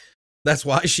 That's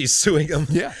why she's suing him.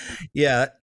 Yeah. Yeah.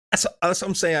 That's what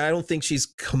I'm saying. I don't think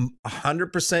she's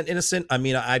 100% innocent. I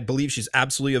mean, I believe she's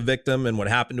absolutely a victim, and what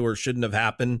happened to her shouldn't have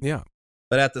happened. Yeah.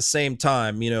 But at the same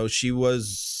time, she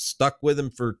was stuck with him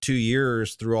for 2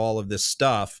 years through all of this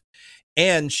stuff.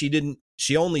 And she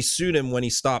only sued him when he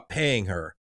stopped paying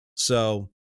her. So,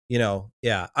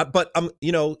 yeah. But,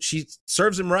 she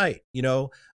serves him right.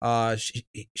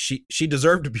 She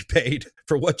deserved to be paid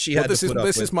for what she had to put up with.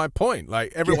 This is my point.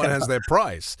 Like, everyone has their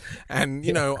price. And,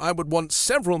 I would want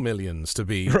several millions to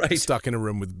be stuck in a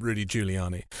room with Rudy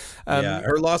Giuliani.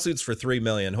 Her lawsuit's for $3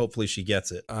 million. Hopefully she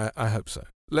gets it. I hope so.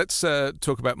 Let's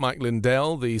talk about Mike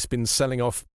Lindell. He's been selling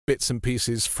off bits and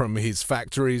pieces from his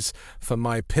factories for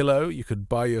My Pillow. You could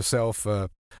buy yourself a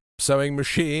sewing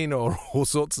machine or all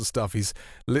sorts of stuff. He's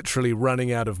literally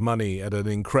running out of money at an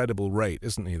incredible rate,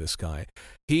 isn't he, this guy?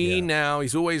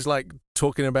 He's always like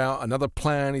talking about another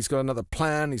plan. He's got another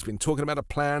plan. He's been talking about a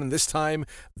plan, and this time,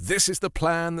 this is the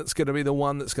plan that's going to be the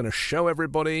one that's going to show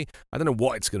everybody. I don't know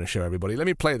what it's going to show everybody. Let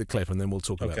me play the clip, and then we'll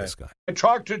talk about this guy. I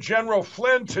talked to General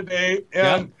Flynn today,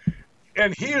 and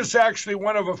he is actually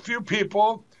one of a few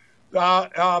people.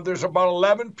 There's about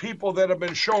 11 people that have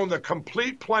been shown the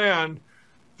complete plan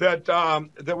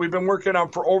that we've been working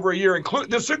on for over a year.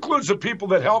 This includes the people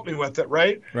that helped me with it,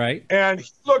 right? Right. And he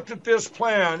looked at this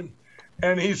plan,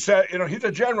 and he said, he's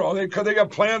a general. They got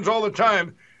plans all the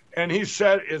time. And he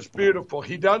said, it's beautiful.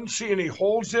 He doesn't see any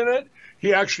holes in it.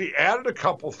 He actually added a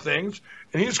couple things.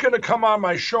 And he's going to come on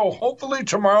my show, hopefully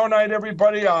tomorrow night,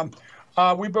 everybody.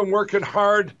 We've been working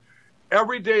hard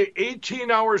every day, 18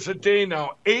 hours a day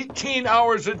now. 18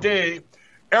 hours a day,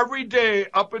 every day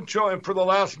up until and for the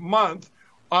last month.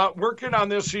 Working on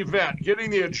this event, getting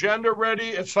the agenda ready.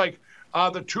 It's like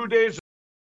the 2 days.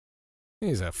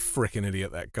 He's a freaking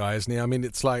idiot, that guy, isn't he? I mean,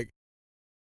 it's like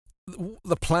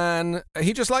the plan.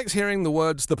 He just likes hearing the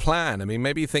words, the plan. I mean,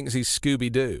 maybe he thinks he's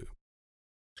Scooby-Doo.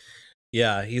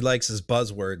 Yeah, he likes his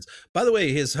buzzwords. By the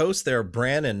way, his host there,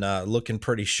 Brannon, looking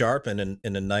pretty sharp and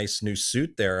in a nice new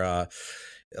suit there.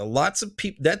 Lots of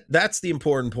people, that's the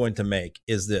important point to make,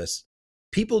 is this.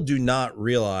 People do not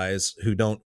realize, who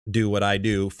don't do what I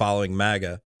do following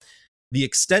MAGA, the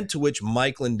extent to which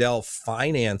Mike Lindell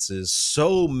finances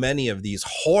so many of these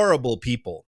horrible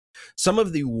people, some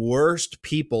of the worst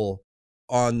people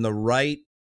on the right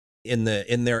in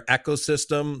their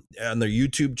ecosystem, on their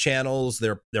YouTube channels,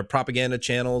 their propaganda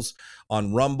channels,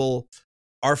 on Rumble,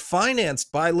 are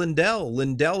financed by Lindell.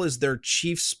 Lindell is their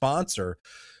chief sponsor.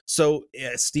 So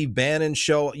Steve Bannon's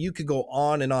show, you could go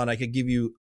on and on. I could give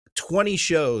you 20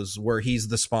 shows where he's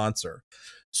the sponsor.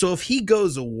 So if he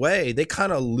goes away, they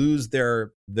kind of lose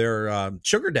their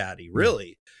sugar daddy,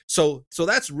 really. So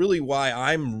that's really why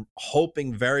I'm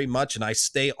hoping very much, and I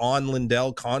stay on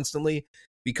Lindell constantly,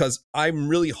 because I'm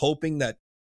really hoping that,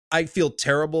 I feel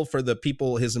terrible for the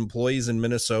people, his employees in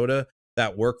Minnesota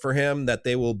that work for him, that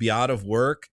they will be out of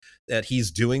work, that he's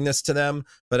doing this to them.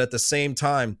 But at the same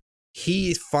time,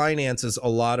 he finances a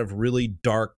lot of really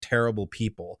dark, terrible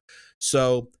people.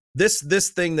 So this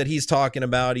thing that he's talking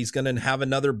about, he's going to have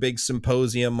another big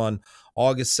symposium on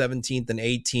August 17th and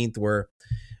 18th, where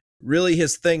really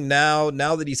his thing now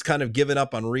that he's kind of given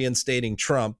up on reinstating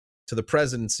Trump to the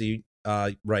presidency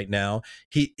right now,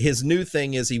 his new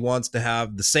thing is he wants to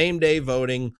have the same day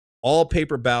voting, all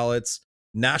paper ballots,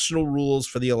 national rules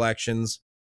for the elections.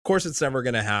 Of course, it's never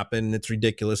going to happen. It's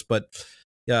ridiculous. But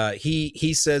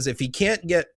he says if he can't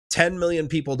get 10 million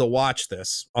people to watch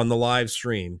this on the live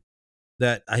stream,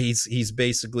 that he's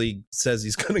basically says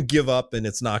he's going to give up and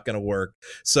it's not going to work.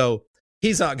 So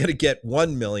he's not going to get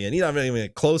 1 million. He's not even going to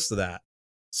get close to that.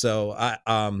 So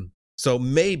so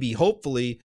maybe,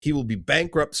 hopefully, he will be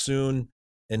bankrupt soon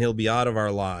and he'll be out of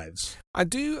our lives. I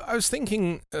was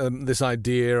thinking this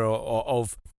idea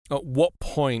of at what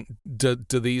point do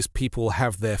these people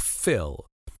have their fill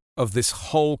of this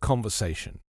whole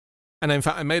conversation? And in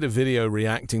fact, I made a video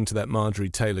reacting to that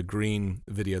Marjorie Taylor Greene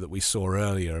video that we saw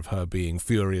earlier of her being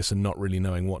furious and not really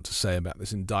knowing what to say about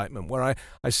this indictment, where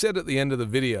I said at the end of the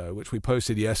video, which we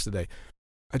posted yesterday,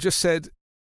 I just said,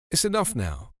 it's enough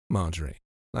now, Marjorie.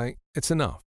 Like, it's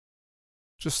enough.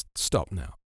 Just stop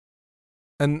now.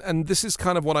 And this is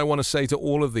kind of what I want to say to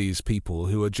all of these people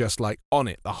who are just like on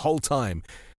it the whole time,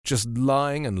 just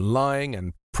lying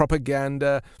and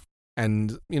propaganda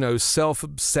and,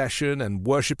 self-obsession and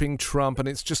worshipping Trump, and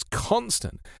it's just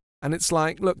constant. And it's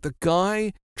like, look, the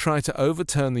guy tried to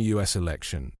overturn the US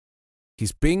election.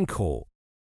 He's being caught.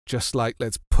 Just like,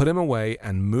 let's put him away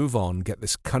and move on, get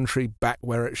this country back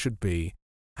where it should be.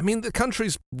 I mean, the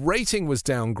country's rating was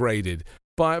downgraded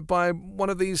by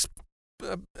one of these,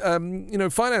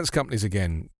 finance companies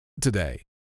again today.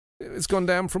 It's gone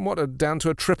down from down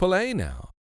to a AAA now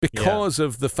because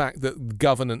of the fact that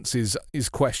governance is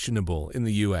questionable in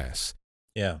the US.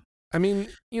 Yeah. I mean,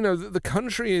 the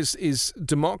country is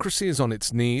democracy is on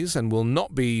its knees and will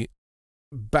not be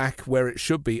back where it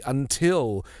should be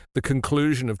until the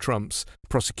conclusion of Trump's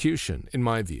prosecution, in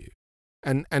my view.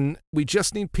 And we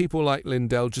just need people like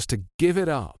Lindell just to give it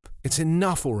up. It's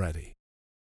enough already.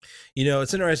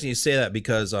 It's interesting you say that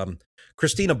because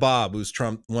Christina Bobb, who's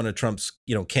one of Trump's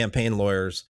campaign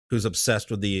lawyers, who's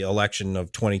obsessed with the election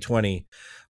of 2020,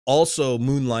 also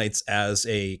moonlights as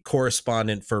a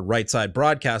correspondent for Right Side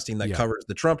Broadcasting that covers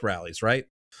the Trump rallies, right?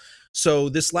 So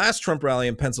this last Trump rally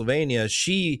in Pennsylvania,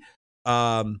 she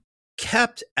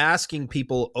kept asking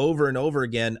people over and over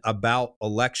again about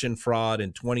election fraud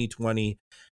in 2020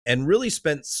 and really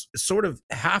spent sort of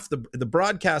half the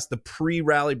broadcast, the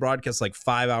pre-rally broadcast, like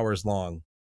 5 hours long.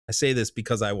 I say this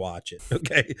because I watch it.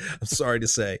 Okay. I'm sorry to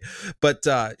say, but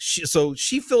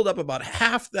she filled up about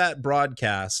half that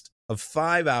broadcast of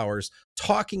 5 hours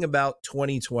talking about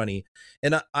 2020.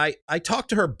 And I talked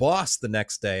to her boss the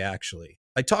next day. Actually,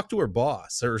 I talked to her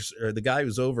boss or the guy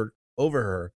who's over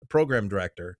her, the program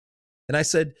director. And I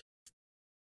said,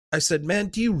 man,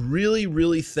 do you really,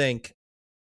 really think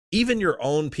even your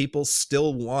own people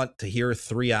still want to hear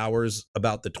 3 hours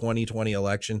about the 2020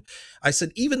 election? I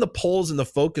said, even the polls and the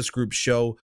focus group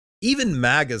show even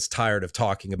MAGA's tired of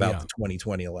talking about the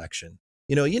 2020 election.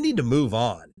 You need to move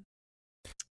on.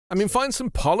 I mean, find some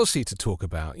policy to talk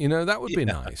about. That would be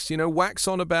nice. Wax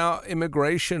on about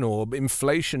immigration or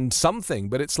inflation, something.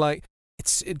 But it's like,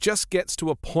 it just gets to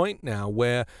a point now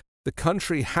where the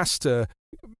country has to,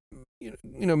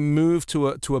 move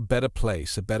to a better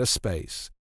place, a better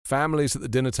space. Families at the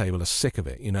dinner table are sick of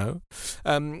it,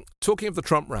 Talking of the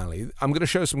Trump rally, I'm going to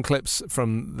show some clips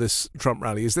from this Trump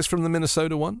rally. Is this from the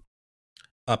Minnesota one?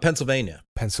 Pennsylvania.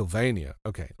 Pennsylvania.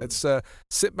 Okay, let's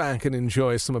sit back and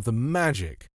enjoy some of the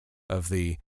magic of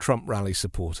the Trump rally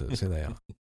supporters. Here they are.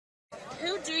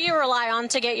 Who do you rely on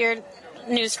to get your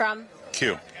news from?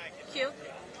 Q. Q?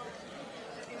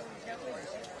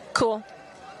 Cool.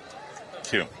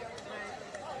 Q.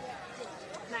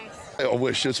 Nice. I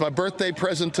wish it's my birthday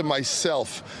present to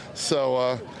myself,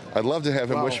 so I'd love to have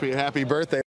him wish me a happy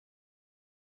birthday.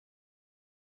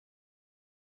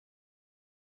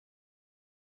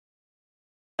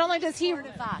 Not only does he part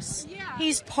of us,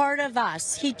 he's part of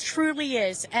us. He truly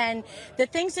is, and the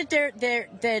things that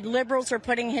the liberals are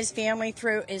putting his family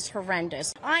through is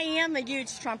horrendous. I am a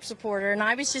huge Trump supporter, and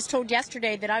I was just told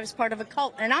yesterday that I was part of a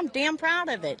cult, and I'm damn proud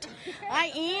of it.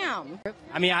 I am.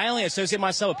 I mean, I only associate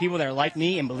myself with people that are like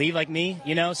me and believe like me,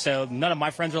 so none of my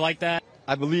friends are like that.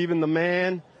 I believe in the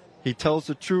man. He tells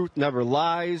the truth, never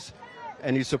lies,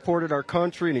 and he supported our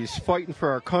country, and he's fighting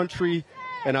for our country.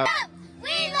 And we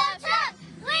love Trump!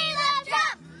 We love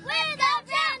Trump! We love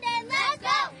Brandon! Let's go!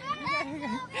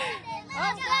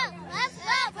 Let's go! Let's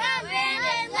go,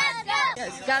 Brandon! Let's go!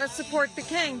 Yes, gotta support the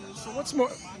king. So what's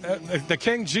more, the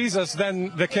King Jesus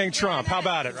than the King Trump? How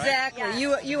about it, right? Exactly.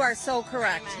 You are so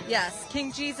correct. Yes,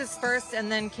 King Jesus first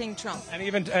and then King Trump. And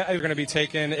even you're going to be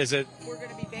taken, is it? We're going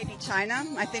to be baby China.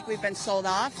 I think we've been sold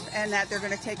off, and that they're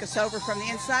going to take us over from the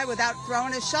inside without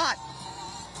throwing a shot.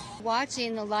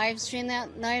 Watching the live stream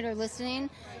that night or listening,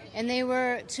 and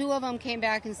two of them came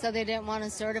back and said they didn't want to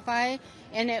certify,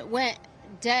 and it went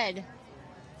dead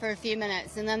for a few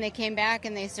minutes, and then they came back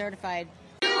and they certified.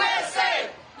 USA!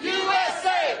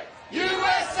 USA!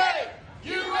 USA!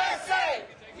 USA!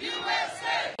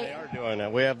 USA! They are doing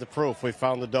it. We have the proof. We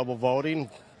found the double voting.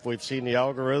 We've seen the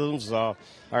algorithms.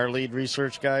 Our lead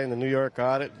research guy in the New York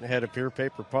audit had a peer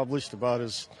paper published about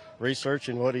his research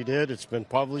and what he did. It's been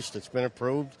published. It's been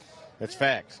approved. It's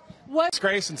facts. What?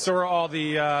 Disgrace, and so are all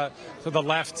the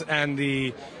left and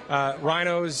the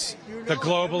rhinos, the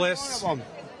globalists.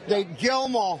 They kill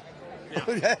them all.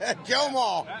 Yeah. Kill them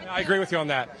all. I agree with you on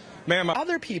that. Ma'am.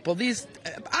 Other people, these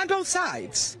on both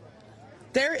sides,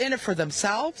 they're in it for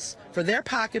themselves, for their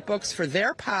pocketbooks, for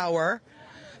their power.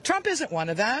 Trump isn't one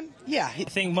of them. Yeah. I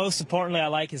think most importantly, I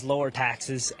like his lower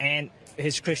taxes and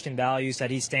his Christian values that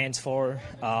he stands for.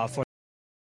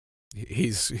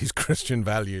 his Christian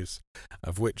values,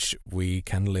 of which we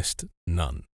can list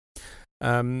none.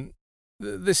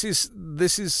 This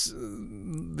is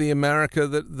the America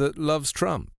that loves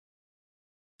Trump.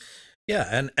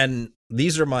 Yeah, and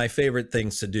these are my favorite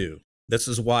things to do. This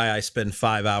is why I spend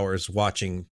 5 hours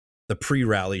watching the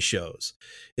pre-rally shows,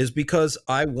 is because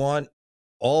I want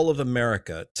all of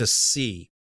America to see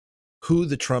who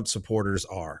the Trump supporters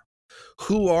are.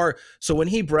 So when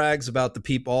he brags about the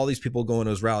people, all these people going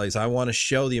to his rallies, I want to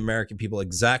show the American people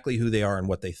exactly who they are and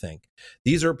what they think.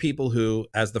 These are people who,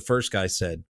 as the first guy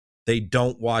said, they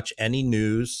don't watch any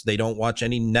news. They don't watch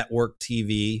any network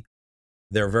TV.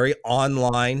 They're very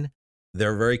online.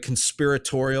 They're very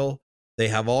conspiratorial. They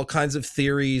have all kinds of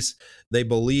theories. They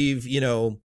believe,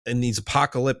 in these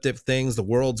apocalyptic things. The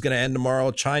world's going to end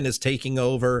tomorrow. China's taking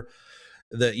over.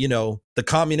 The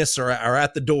communists are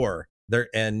at the door.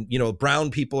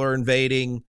 Brown people are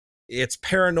invading. It's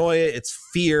paranoia. It's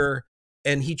fear.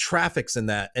 And he traffics in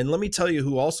that. And let me tell you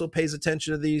who also pays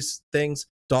attention to these things: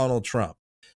 Donald Trump.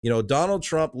 Donald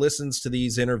Trump listens to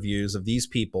these interviews of these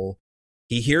people.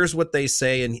 He hears what they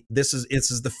say, and this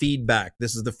is the feedback.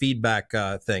 This is the feedback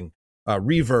thing,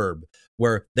 reverb,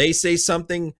 where they say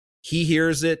something, he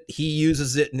hears it, he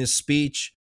uses it in his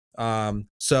speech.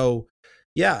 So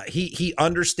yeah, he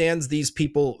understands these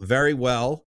people very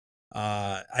well.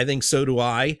 I think so do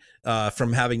I,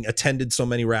 from having attended so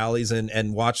many rallies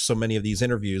and watched so many of these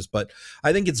interviews. But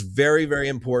I think it's very, very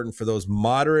important for those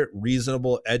moderate,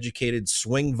 reasonable, educated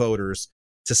swing voters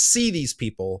to see these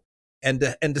people and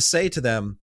to say to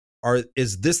them,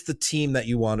 is this the team that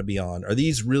you want to be on? Are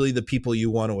these really the people you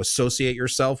want to associate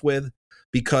yourself with?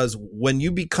 Because when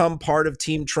you become part of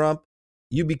Team Trump,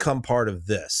 you become part of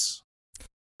this.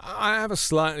 I have a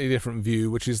slightly different view,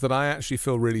 which is that I actually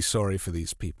feel really sorry for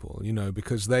these people,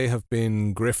 because they have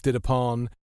been grifted upon.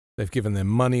 They've given their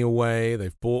money away.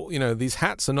 They've bought, these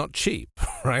hats are not cheap,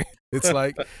 right? It's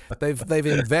like they've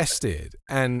invested,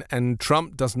 and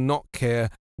Trump does not care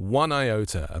one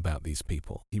iota about these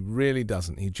people. He really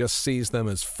doesn't. He just sees them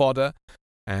as fodder,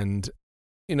 and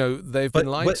they've been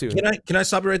lied to. Can I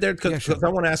stop you right there? Because I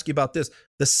want to ask you about this.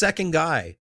 The second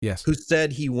guy, yes, who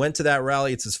said he went to that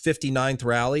rally, it's his 59th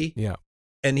rally. Yeah.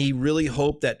 And he really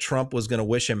hoped that Trump was going to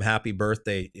wish him happy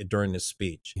birthday during his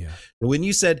speech. Yeah. When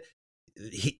you said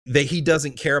he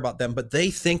doesn't care about them, but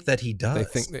they think that he does. They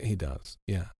think that he does.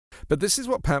 Yeah. But this is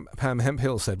what Pam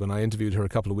Hemphill said when I interviewed her a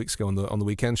couple of weeks ago on the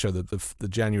weekend show, the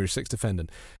January 6th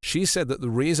defendant. She said that the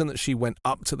reason that she went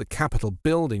up to the Capitol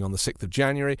building on the 6th of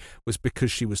January was because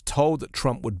she was told that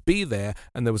Trump would be there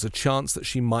and there was a chance that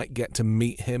she might get to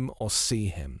meet him or see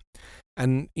him.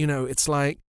 And, it's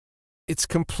like, it's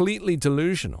completely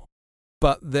delusional.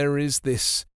 But there is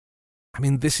this...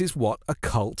 this is what a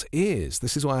cult is.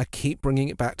 This is why I keep bringing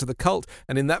it back to the cult.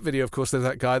 And in that video, of course, there's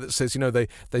that guy that says, there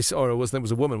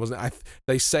was a woman, wasn't it?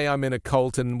 They say I'm in a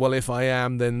cult, and well, if I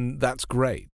am, then that's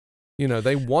great.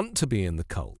 They want to be in the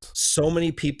cult. So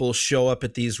many people show up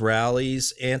at these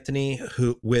rallies, Anthony,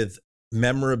 who with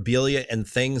memorabilia and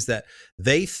things that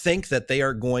they think that they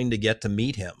are going to get to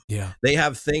meet him. Yeah. They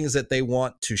have things that they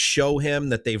want to show him,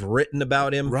 that they've written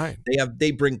about him. Right.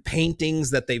 They bring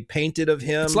paintings that they've painted of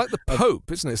him. It's like the Pope,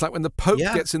 isn't it? It's like when the Pope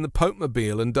gets in the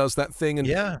Pope-mobile and does that thing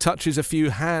and touches a few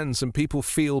hands and people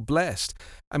feel blessed.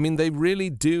 They really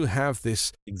do have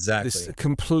this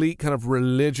complete kind of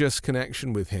religious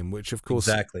connection with him, which of course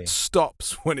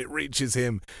stops when it reaches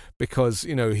him because,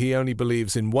 he only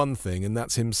believes in one thing, and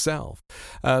that's himself.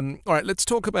 All right, let's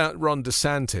talk about Ron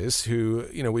DeSantis, who,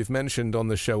 we've mentioned on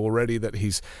the show already that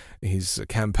his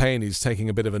campaign is taking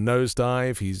a bit of a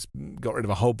nosedive. He's got rid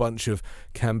of a whole bunch of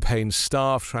campaign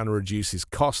staff, trying to reduce his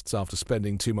costs after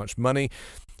spending too much money.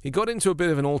 He got into a bit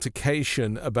of an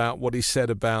altercation about what he said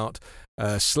about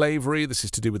slavery. This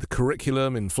is to do with the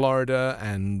curriculum in Florida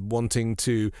and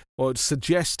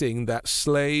suggesting that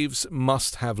slaves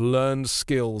must have learned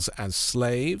skills as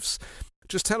slaves.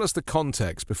 Just tell us the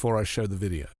context before I show the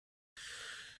video.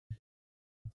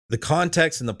 The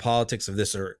context and the politics of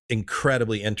this are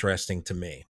incredibly interesting to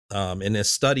me in a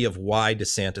study of why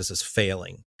DeSantis is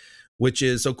failing, which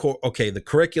is, the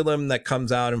curriculum that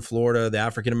comes out in Florida, the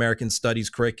African-American studies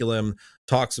curriculum,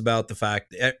 talks about the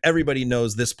fact everybody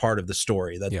knows this part of the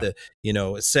story, that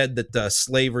it said that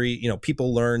slavery,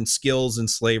 people learned skills in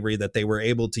slavery that they were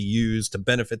able to use to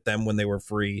benefit them when they were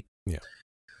free. Yeah.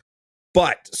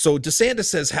 But so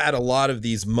DeSantis has had a lot of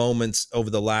these moments over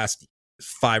the last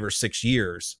 5 or 6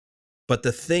 years. But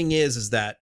the thing is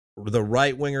that the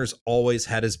right wingers always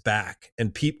had his back,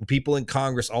 and people in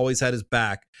Congress always had his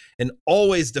back and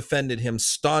always defended him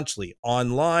staunchly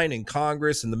online, in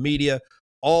Congress, in the media,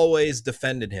 always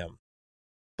defended him.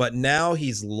 But now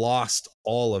he's lost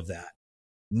all of that.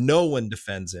 No one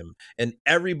defends him. And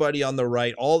everybody on the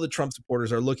right, all the Trump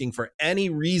supporters are looking for any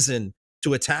reason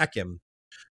to attack him.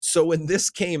 So when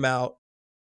this came out,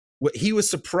 he was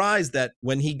surprised that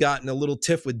when he got in a little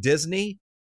tiff with Disney,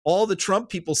 all the Trump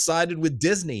people sided with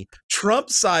Disney.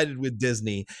 Trump sided with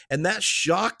Disney. And that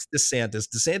shocked DeSantis.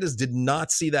 DeSantis did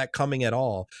not see that coming at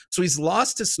all. So he's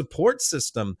lost his support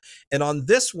system. And on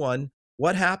this one,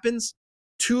 what happens?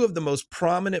 Two of the most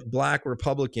prominent black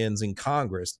Republicans in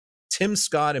Congress, Tim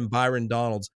Scott and Byron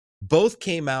Donalds, both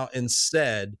came out and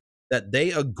said that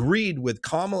they agreed with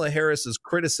Kamala Harris's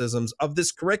criticisms of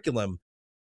this curriculum.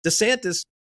 DeSantis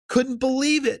couldn't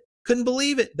believe it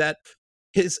that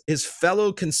his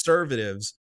fellow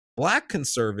conservatives, black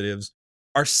conservatives,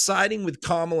 are siding with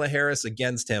Kamala Harris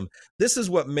against him. This is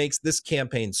what makes this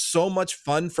campaign so much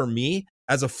fun for me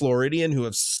as a Floridian who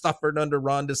have suffered under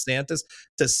Ron DeSantis,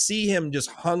 to see him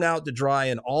just hung out to dry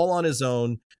and all on his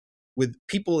own with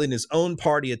people in his own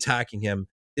party attacking him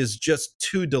is just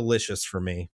too delicious for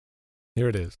me. Here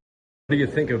it is. What do you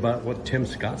think about what Tim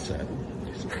Scott said?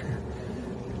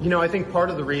 You know, I think part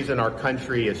of the reason our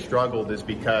country has struggled is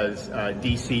because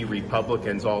D.C.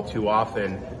 Republicans all too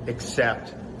often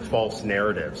accept false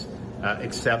narratives,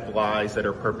 accept lies that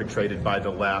are perpetrated by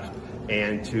the left,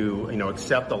 and to,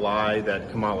 accept the lie that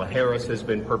Kamala Harris has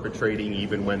been perpetrating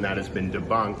even when that has been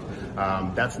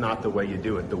debunked. That's not the way you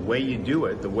do it. The way you do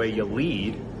it, the way you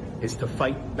lead, is to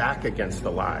fight back against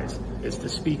the lies, is to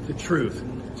speak the truth.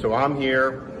 So I'm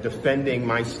here defending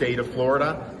my state of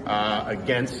Florida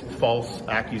against false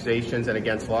accusations and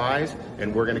against lies,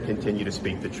 and we're going to continue to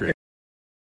speak the truth.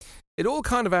 It all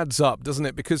kind of adds up, doesn't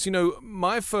it? Because,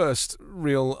 my first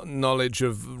real knowledge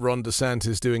of Ron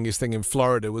DeSantis doing his thing in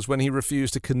Florida was when he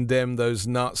refused to condemn those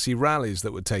Nazi rallies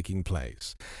that were taking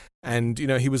place. And,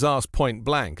 he was asked point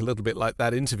blank, a little bit like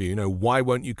that interview, why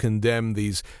won't you condemn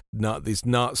these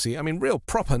Nazi, real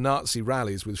proper Nazi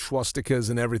rallies with swastikas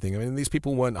and everything? These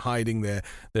people weren't hiding their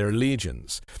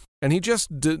allegiance. And he just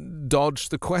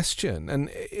dodged the question. And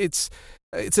it's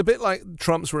a bit like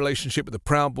Trump's relationship with the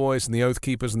Proud Boys and the Oath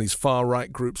Keepers and these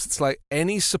far-right groups. It's like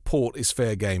any support is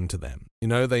fair game to them.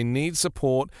 They need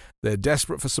support. They're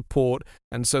desperate for support.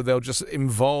 And so they'll just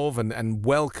involve and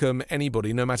welcome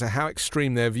anybody, no matter how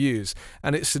extreme their views.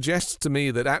 And it suggests to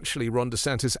me that actually Ron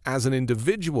DeSantis, as an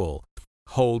individual,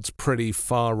 holds pretty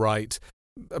far-right,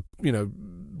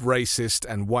 racist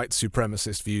and white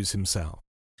supremacist views himself.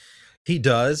 He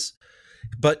does.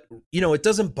 But, it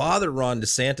doesn't bother Ron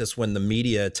DeSantis when the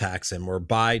media attacks him, or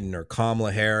Biden or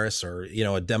Kamala Harris or,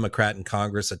 a Democrat in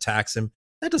Congress attacks him.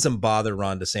 That doesn't bother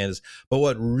Ron DeSantis. But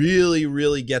what really,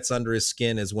 really gets under his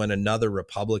skin is when another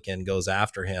Republican goes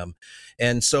after him.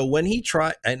 And so when he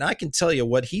tried, and I can tell you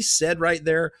what he said right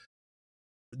there,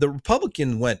 the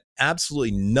Republican went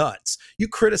absolutely nuts. You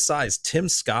criticize Tim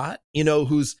Scott,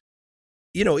 who's,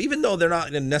 even though they're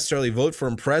not going to necessarily vote for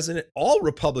him president, all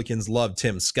Republicans love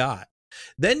Tim Scott.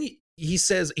 Then he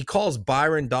says, he calls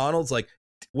Byron Donalds, like,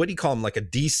 what do you call him? Like a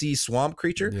DC swamp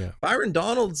creature? Yeah. Byron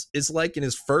Donalds is like in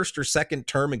his first or second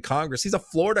term in Congress. He's a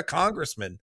Florida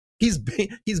congressman. He's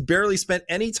barely spent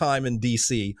any time in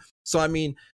DC. So,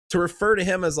 to refer to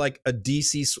him as like a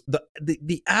DC,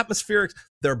 the atmospheric,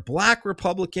 they're black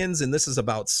Republicans, and this is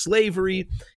about slavery.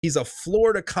 He's a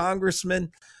Florida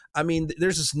congressman.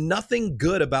 There's just nothing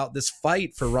good about this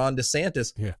fight for Ron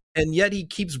DeSantis. Yeah. And yet he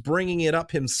keeps bringing it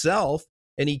up himself,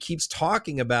 and he keeps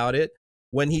talking about it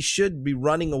when he should be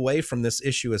running away from this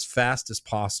issue as fast as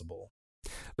possible.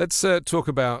 Let's talk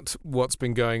about what's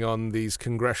been going on these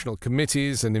congressional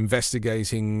committees and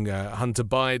investigating Hunter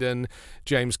Biden.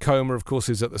 James Comer, of course,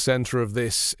 is at the center of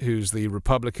this, who's the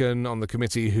Republican on the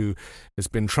committee who has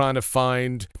been trying to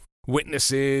find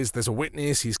witnesses. There's a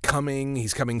witness. He's coming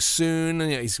soon.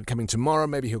 He's coming tomorrow.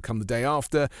 Maybe he'll come the day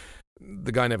after.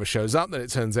 The guy never shows up. Then it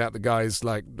turns out the guy's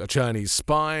like a Chinese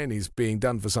spy and he's being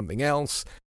done for something else.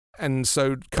 And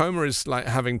so Comer is like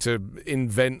having to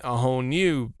invent a whole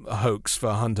new hoax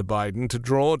for Hunter Biden to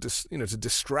draw, to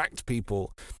distract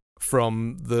people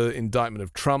from the indictment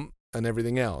of Trump and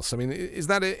everything else. Is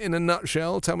that it in a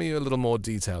nutshell? Tell me a little more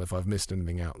detail if I've missed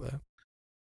anything out there.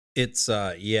 It's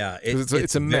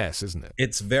it's a mess, isn't it?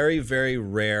 It's very, very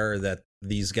rare that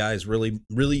these guys really,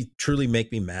 really, truly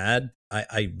make me mad.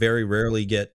 I very rarely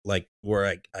get like where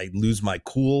I lose my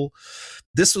cool.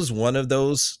 This was one of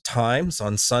those times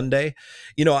on Sunday.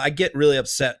 I get really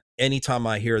upset anytime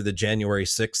I hear the January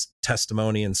 6th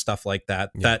testimony and stuff like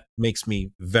that. Yeah. That makes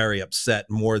me very upset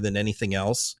more than anything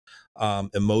else.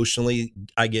 Emotionally,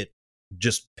 I get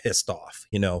just pissed off,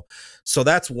 So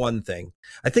that's one thing.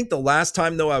 I think the last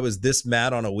time, though, I was this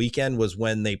mad on a weekend was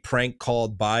when they prank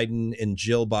called Biden and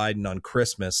Jill Biden on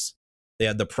Christmas. They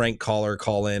had the prank caller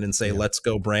call in and say, "Let's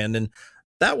go, Brandon."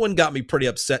 That one got me pretty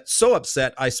upset. So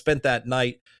upset, I spent that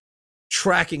night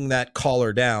tracking that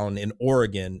caller down in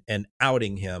Oregon and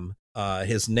outing him,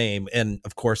 his name. And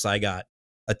of course, I got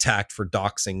attacked for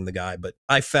doxing the guy, but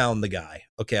I found the guy.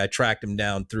 Okay, I tracked him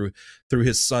down through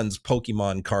his son's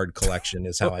Pokemon card collection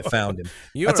is how I found him.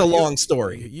 That's a long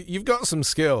story. You've got some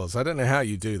skills. I don't know how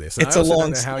you do this. It's a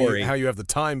long story. How you have the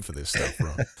time for this stuff,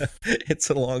 Ron. It's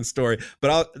a long story,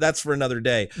 but that's for another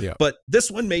day. Yeah. But this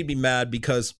one made me mad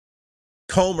because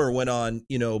Comer went on,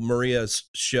 Maria's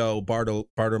show,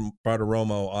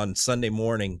 Bartiromo, on Sunday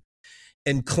morning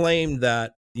and claimed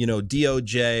that,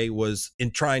 DOJ was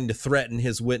trying to threaten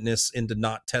his witness into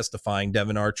not testifying,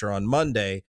 Devin Archer, on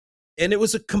Monday. And it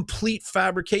was a complete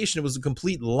fabrication. It was a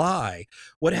complete lie.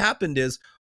 What happened is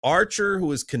Archer, who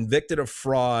was convicted of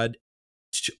fraud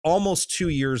almost 2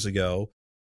 years ago,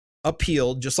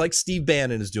 appealed, just like Steve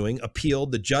Bannon is doing,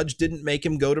 appealed. The judge didn't make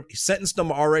him he sentenced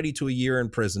him already to a year in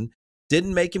prison,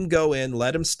 didn't make him go in,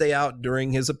 let him stay out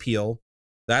during his appeal.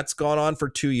 That's gone on for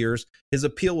 2 years. His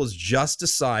appeal was just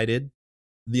decided.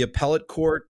 The appellate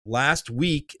court last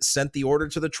week sent the order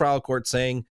to the trial court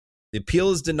saying the appeal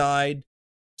is denied.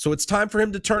 So it's time for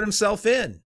him to turn himself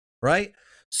in, right?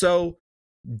 So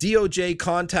DOJ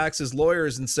contacts his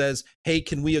lawyers and says, "Hey,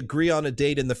 can we agree on a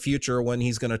date in the future when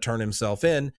he's going to turn himself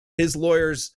in?" His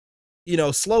lawyers,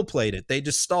 slow played it. They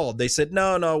just stalled. They said,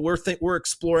 no, we're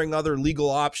exploring other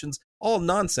legal options. All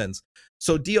nonsense.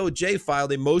 So DOJ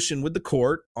filed a motion with the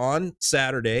court on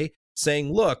Saturday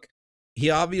saying, look,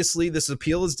 this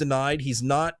appeal is denied. He's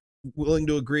not willing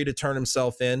to agree to turn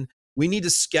himself in. We need to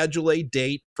schedule a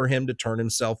date for him to turn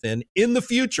himself in the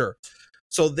future.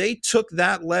 So they took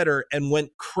that letter and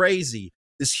went crazy.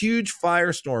 This huge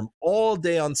firestorm all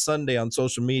day on Sunday on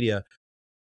social media.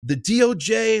 The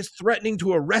DOJ is threatening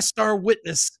to arrest our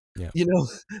witness,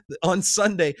 on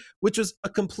Sunday, which was a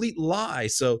complete lie.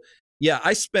 So, yeah,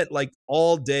 I spent like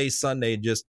all day Sunday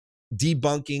just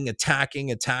debunking,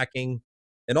 attacking,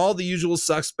 and all the usual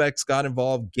suspects got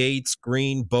involved: Gates,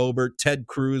 Green, Boebert, Ted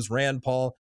Cruz, Rand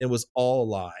Paul. It was all a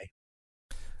lie.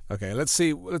 Okay, let's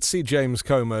see James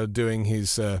Comer doing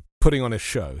his putting on a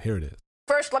show. Here it is.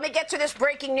 First, let me get to this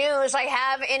breaking news. I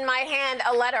have in my hand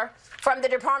a letter from the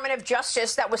Department of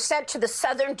Justice that was sent to the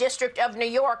Southern District of New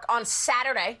York on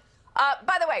Saturday.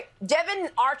 By the way, Devin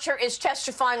Archer is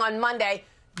testifying on Monday.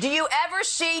 Do you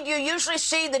usually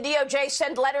see the DOJ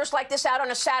send letters like this out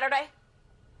on a Saturday?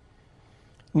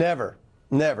 Never.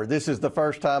 This is the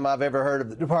first time I've ever heard of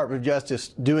the Department of Justice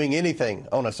doing anything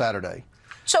on a Saturday.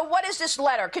 So what is this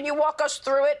letter? Can you walk us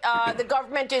through it? The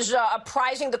government is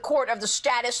apprising the court of the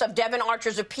status of Devin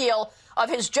Archer's appeal of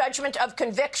his judgment of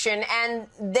conviction, and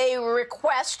they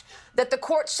request that the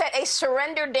court set a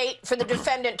surrender date for the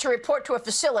defendant to report to a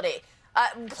facility.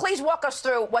 Please walk us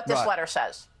through what this letter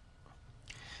says.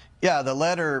 Yeah, the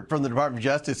letter from the Department of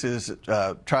Justice is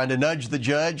trying to nudge the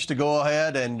judge to go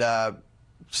ahead and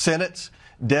sentence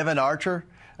Devin Archer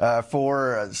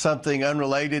for something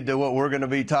unrelated to what we're going to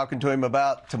be talking to him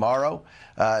about tomorrow.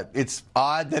 It's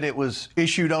odd that it was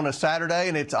issued on a Saturday,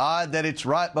 and it's odd that it's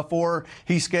right before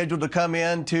he's scheduled to come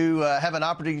in to have an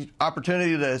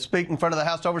opportunity to speak in front of the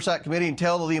House Oversight Committee and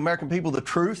tell the American people the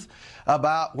truth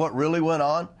about what really went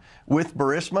on with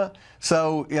Burisma.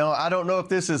 So, I don't know if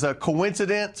this is a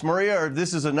coincidence, Maria, or if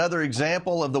this is another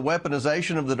example of the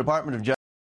weaponization of the Department of Justice.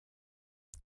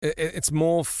 It's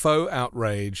more faux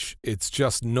outrage. It's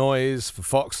just noise for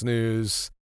Fox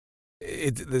News.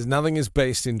 There's nothing is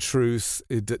based in truth.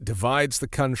 It divides the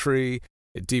country.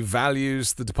 It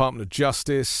devalues the Department of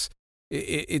Justice.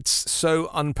 It's so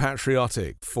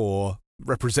unpatriotic for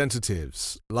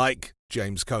representatives like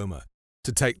James Comer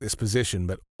to take this position.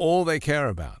 But all they care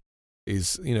about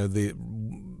is, the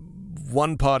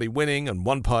one party winning and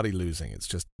one party losing. It's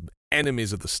just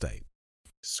enemies of the state.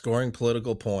 Scoring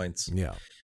political points. Yeah.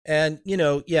 And,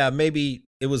 maybe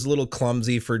it was a little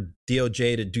clumsy for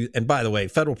DOJ to do. And by the way,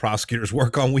 federal prosecutors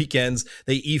work on weekends.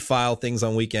 They e-file things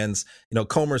on weekends.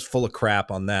 Comer's full of crap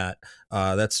on that.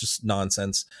 That's just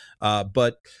nonsense.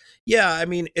 But yeah, I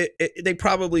mean, they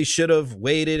probably should have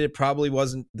waited. It probably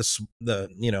wasn't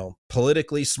the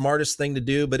politically smartest thing to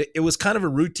do, but it was kind of a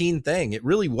routine thing. It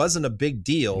really wasn't a big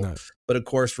deal. No. But of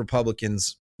course,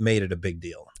 Republicans made it a big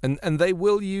deal. And they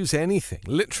will use anything,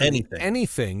 literally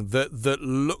anything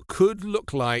that could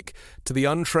look like, to the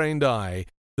untrained eye,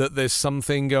 that there's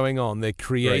something going on. They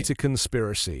create a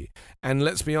conspiracy. And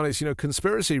let's be honest,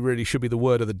 conspiracy really should be the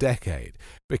word of the decade,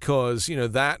 because,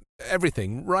 that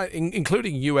everything, right,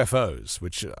 including UFOs,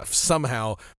 which have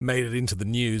somehow made it into the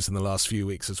news in the last few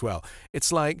weeks as well.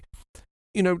 It's like,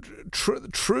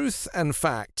 truth and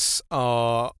facts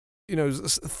are,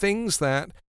 things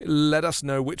that let us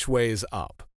know which way is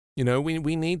up.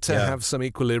 We need to have some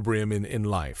equilibrium in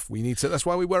life. We need to. That's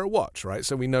why we wear a watch, right?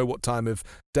 So we know what time of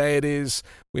day it is.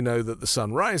 We know that the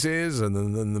sun rises, and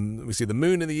then we see the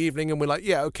moon in the evening, and we're like,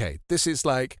 yeah, okay, this is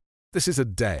a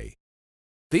day.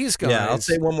 These guys. Yeah, I'll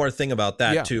say one more thing about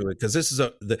that too, because this is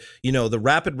the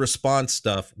rapid response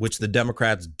stuff, which the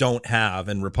Democrats don't have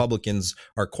and Republicans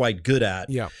are quite good at,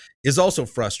 is also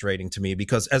frustrating to me,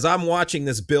 because as I'm watching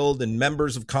this build and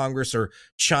members of Congress are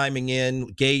chiming in,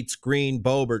 Gates, Green,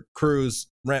 Boebert, Cruz,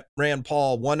 Rand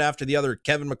Paul, one after the other,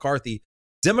 Kevin McCarthy,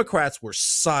 Democrats were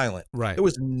silent. Right. There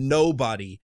was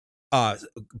nobody. I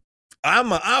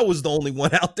was the only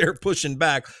one out there pushing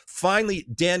back. Finally,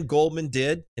 Dan Goldman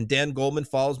did, and Dan Goldman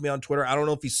follows me on Twitter. I don't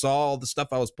know if he saw all the stuff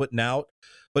I was putting out,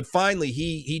 but finally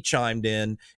he chimed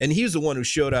in, and he's the one who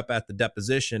showed up at the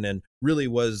deposition and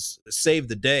really saved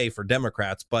the day for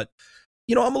Democrats. But,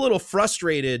 I'm a little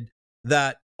frustrated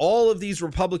that all of these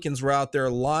Republicans were out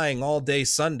there lying all day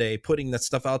Sunday, putting that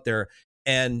stuff out there.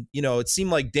 And, it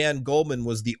seemed like Dan Goldman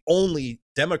was the only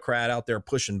Democrat out there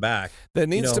pushing back. There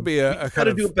needs to be a kind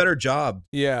of do a better job.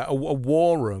 Yeah, a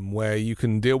war room where you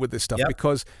can deal with this stuff,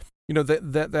 because,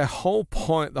 their whole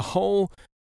point, the whole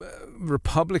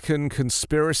Republican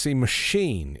conspiracy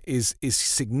machine is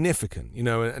significant,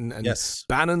 and yes.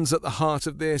 Bannon's at the heart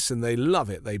of this, and they love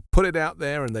it. They put it out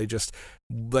there and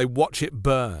they watch it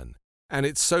burn. And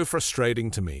it's so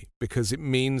frustrating to me, because it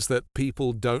means that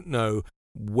people don't know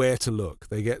where to look.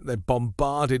 They're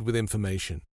bombarded with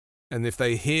information. And if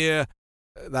they hear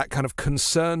that kind of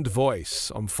concerned voice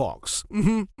on Fox,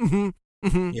 then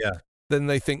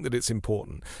they think that it's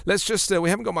important. Let's just, we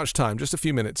haven't got much time, just a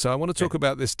few minutes. So I want to talk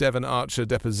about this Devon Archer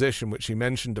deposition, which he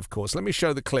mentioned, of course. Let me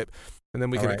show the clip, and then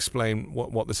we can explain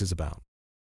what this is about.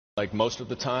 Like most of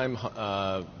the time,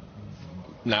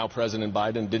 now President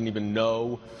Biden didn't even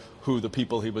know who the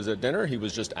people he was at dinner. He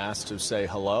was just asked to say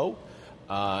hello.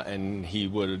 And he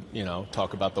would,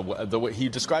 talk about the way he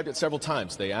described it several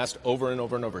times. They asked over and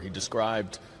over and over. He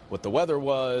described what the weather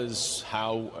was,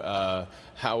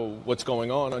 what's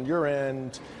going on your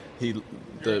end.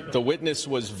 The witness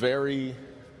was very,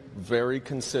 very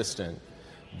consistent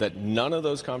that none of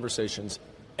those conversations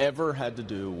ever had to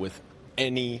do with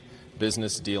any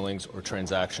business dealings or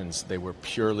transactions. They were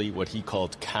purely what he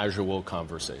called casual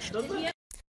conversations.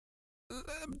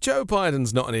 Joe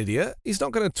Biden's not an idiot. He's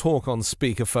not going to talk on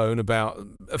speakerphone about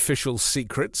official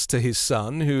secrets to his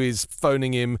son, who is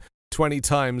phoning him 20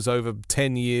 times over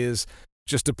 10 years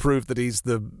just to prove that he's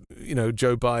the,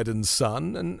 Joe Biden's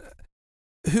son. And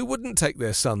who wouldn't take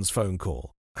their son's phone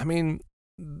call? I mean,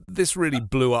 this really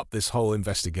blew up this whole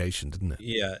investigation, didn't it?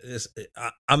 Yeah,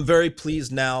 I'm very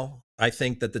pleased now. I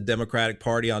think that the Democratic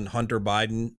Party on Hunter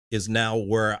Biden is now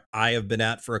where I have been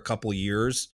at for a couple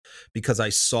years, because I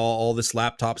saw all this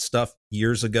laptop stuff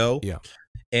years ago. Yeah.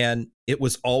 And it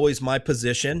was always my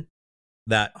position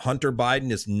that Hunter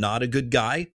Biden is not a good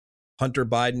guy. Hunter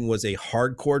Biden was a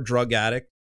hardcore drug addict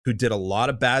who did a lot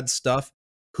of bad stuff,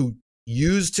 who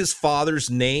used his father's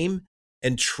name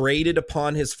and traded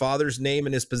upon his father's name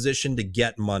and his position to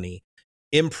get money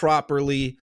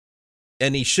improperly.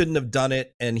 And he shouldn't have done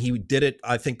it. And he did it,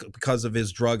 I think, because of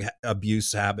his drug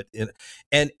abuse habit.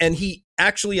 And he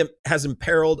actually has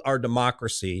imperiled our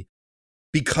democracy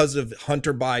because of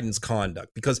Hunter Biden's conduct,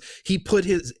 because he put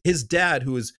his dad,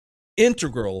 who is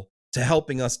integral to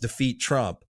helping us defeat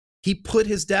Trump, he put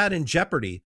his dad in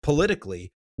jeopardy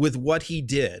politically with what he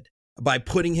did by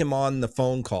putting him on the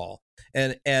phone call.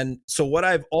 And so what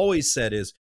I've always said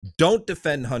is, don't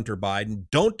defend Hunter Biden.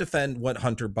 Don't defend what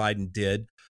Hunter Biden did,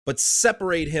 but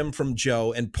separate him from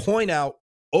Joe and point out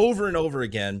over and over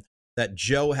again that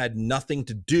Joe had nothing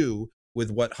to do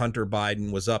with what Hunter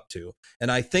Biden was up to.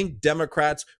 And I think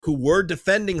Democrats who were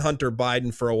defending Hunter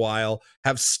Biden for a while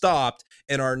have stopped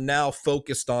and are now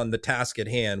focused on the task at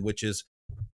hand, which is,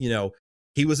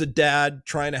 he was a dad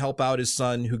trying to help out his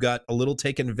son who got a little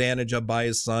taken advantage of by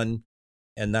his son.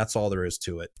 And that's all there is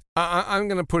to it. I'm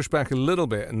going to push back a little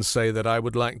bit and say that I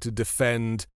would like to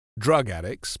defend drug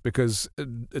addicts, because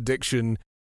addiction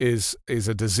is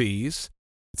a disease.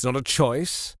 It's not a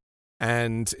choice.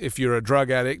 And if you're a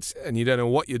drug addict and you don't know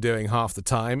what you're doing half the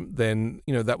time, then,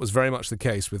 that was very much the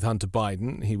case with Hunter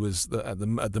Biden. He was at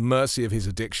the mercy of his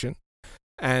addiction.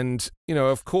 And,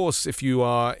 of course, if you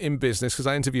are in business, because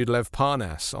I interviewed Lev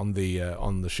Parnas on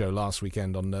the show last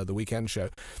weekend, on the Weekend Show,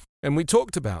 and we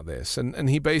talked about this, and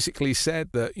he basically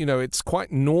said that, it's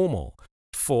quite normal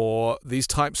for these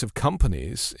types of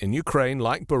companies in Ukraine,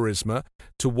 like Burisma,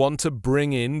 to want to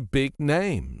bring in big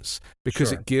names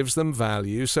because it gives them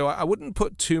value. So I wouldn't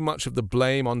put too much of the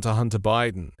blame onto Hunter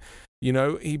Biden.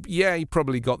 He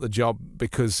probably got the job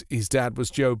because his dad was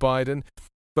Joe Biden,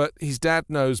 but his dad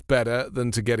knows better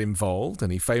than to get involved.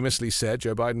 And Joe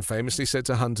Biden famously said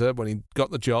to Hunter when he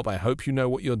got the job, "I hope you know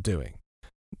what you're doing."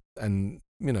 And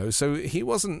so he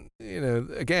wasn't,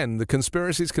 again, the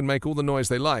conspiracies can make all the noise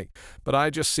they like, but I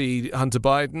just see Hunter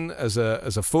Biden as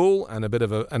a fool and a bit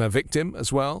of a victim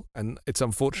as well. And it's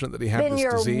unfortunate that he had this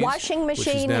disease. In your washing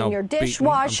machine, in your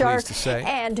dishwasher,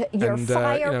 and your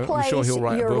fireplace, I'm sure he'll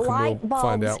write a book and we'll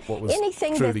find out what was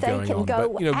truly going on.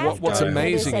 But what's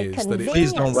amazing is that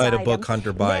please don't write a book,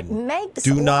 Hunter Biden.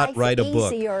 Do not write a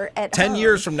book. 10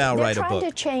 years from now, write a book.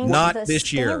 Not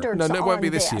this year. No, it won't be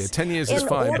this year. 10 years is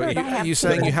fine. But you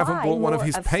said you haven't bought one of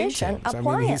his paintings. I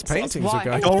mean, his paintings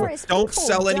are going. Don't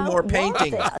sell any more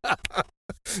paintings.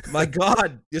 My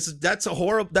God,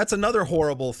 that's another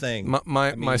horrible thing.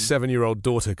 My 7-year-old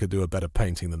daughter could do a better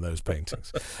painting than those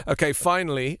paintings. Okay,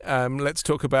 finally, let's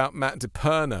talk about Matt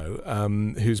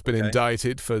DiPerno, who's been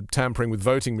indicted for tampering with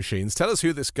voting machines. Tell us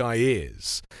who this guy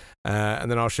is,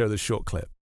 and then I'll show the short clip.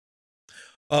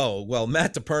 Oh, well,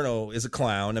 Matt DiPerno is a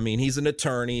clown. I mean, he's an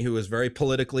attorney who is very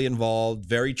politically involved,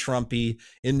 very Trumpy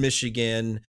in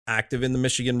Michigan, active in the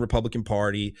Michigan Republican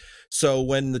Party. So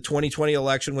when the 2020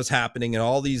 election was happening and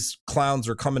all these clowns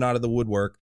are coming out of the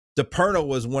woodwork, DiPerno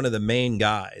was one of the main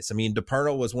guys. I mean,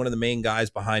 DiPerno was one of the main guys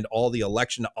behind all the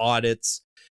election audits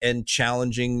and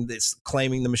challenging this,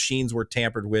 claiming the machines were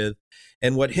tampered with.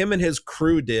 And what him and his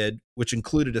crew did, which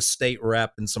included a state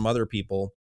rep and some other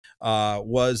people,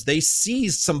 was they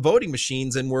seized some voting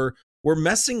machines and were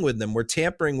messing with them, were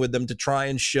tampering with them to try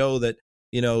and show that,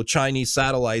 Chinese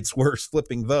satellites were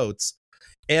flipping votes.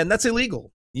 And that's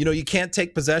illegal. You can't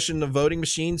take possession of voting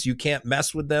machines. You can't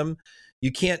mess with them.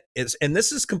 You can't. And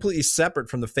this is completely separate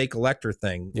from the fake elector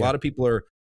thing. Yeah. A lot of people are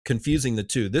confusing the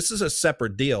two. This is a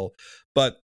separate deal.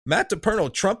 But Matt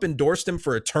DiPerno, Trump endorsed him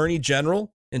for attorney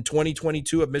general in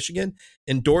 2022 of Michigan,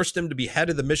 endorsed him to be head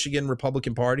of the Michigan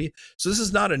Republican Party. So this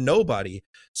is not a nobody.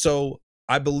 So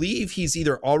I believe he's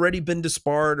either already been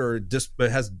disbarred or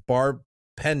has bar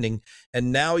pending,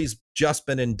 and now he's just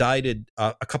been indicted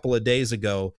a couple of days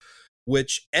ago,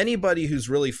 which anybody who's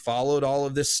really followed all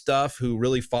of this stuff, who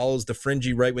really follows the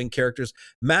fringy right-wing characters,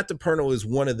 Matt DiPerno is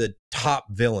one of the top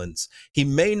villains. He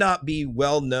may not be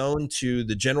well known to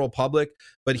the general public,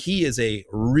 but he is a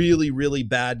really, really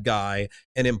bad guy,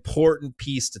 an important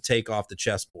piece to take off the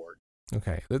chessboard.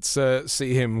 Okay, let's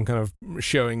see him kind of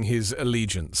showing his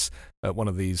allegiance at one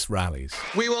of these rallies.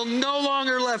 We will no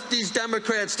longer allow these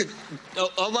Democrats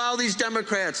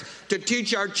to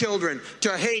teach our children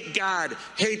to hate God,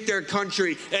 hate their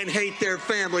country, and hate their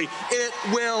family. It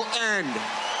will end.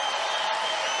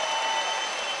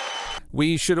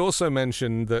 We should also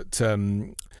mention that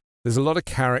there's a lot of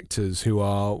characters who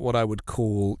are what I would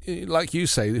call, like you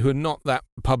say, who are not that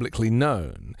publicly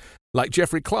known. Like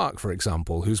Jeffrey Clark, for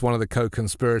example, who's one of the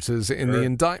co-conspirators in the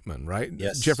indictment, right?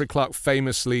 Yes. Jeffrey Clark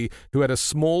famously, who had a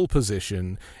small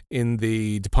position in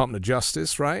the Department of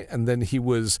Justice, right? And then he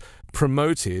was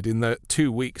promoted in the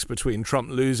 2 weeks between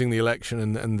Trump losing the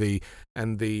election and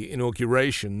the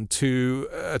inauguration to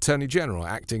Attorney General,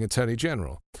 acting Attorney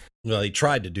General. Well, he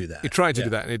tried to do that. He tried to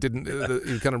do that, and it didn't.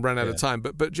 He kind of ran out of time.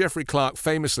 But Jeffrey Clark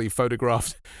famously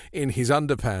photographed in his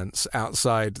underpants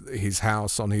outside his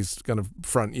house on his kind of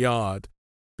front yard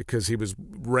because he was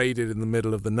raided in the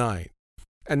middle of the night.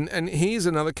 And he's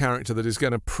another character that is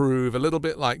going to prove, a little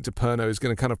bit like DiPerno, is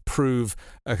going to kind of prove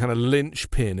a kind of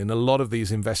linchpin in a lot of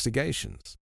these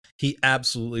investigations. He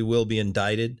absolutely will be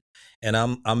indicted, and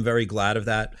I'm very glad of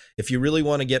that. If you really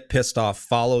want to get pissed off,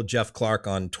 follow Jeff Clark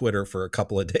on Twitter for a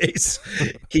couple of days.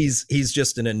 He's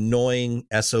just an annoying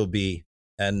SOB,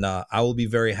 and I will be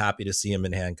very happy to see him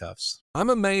in handcuffs. I'm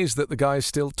amazed that the guy's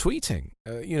still tweeting.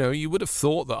 You would have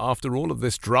thought that after all of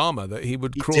this drama that he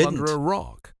would crawl under a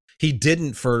rock. He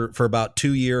didn't for about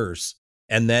 2 years,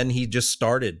 and then he just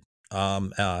started.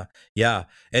 And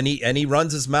he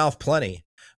runs his mouth plenty.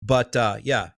 But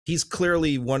he's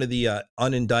clearly one of the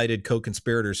unindicted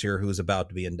co-conspirators here who is about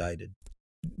to be indicted.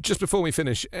 Just before we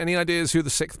finish, any ideas who the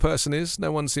sixth person is?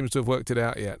 No one seems to have worked it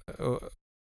out yet.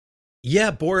 Yeah,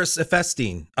 Boris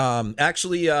Efestein.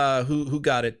 Who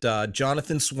got it?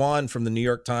 Jonathan Swan from the New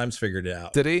York Times figured it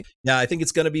out. Did he? Yeah, I think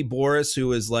it's going to be Boris,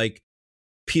 who is like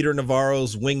Peter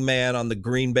Navarro's wingman on the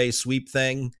Green Bay sweep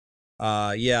thing.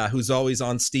 who's always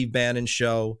on Steve Bannon's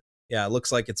show. Yeah, it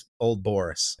looks like it's old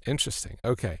Boris. Interesting.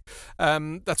 Okay.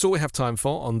 That's all we have time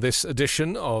for on this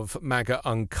edition of MAGA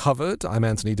Uncovered. I'm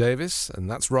Anthony Davis,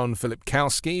 and that's Ron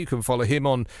Filipkowski. You can follow him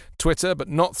on Twitter, but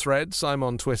not Threads. I'm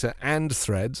on Twitter and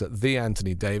Threads at The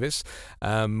Anthony Davis.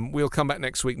 We'll come back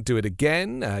next week and do it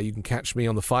again. You can catch me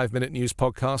on the 5 Minute News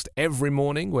podcast every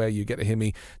morning, where you get to hear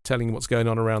me telling you what's going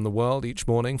on around the world each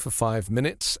morning for 5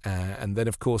 minutes. And then,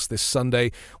 of course, this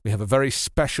Sunday, we have a very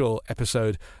special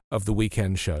episode of The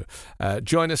Weekend Show.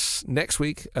 Join us next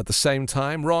week at the same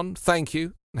time. Ron, thank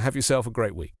you, and have yourself a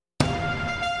great week.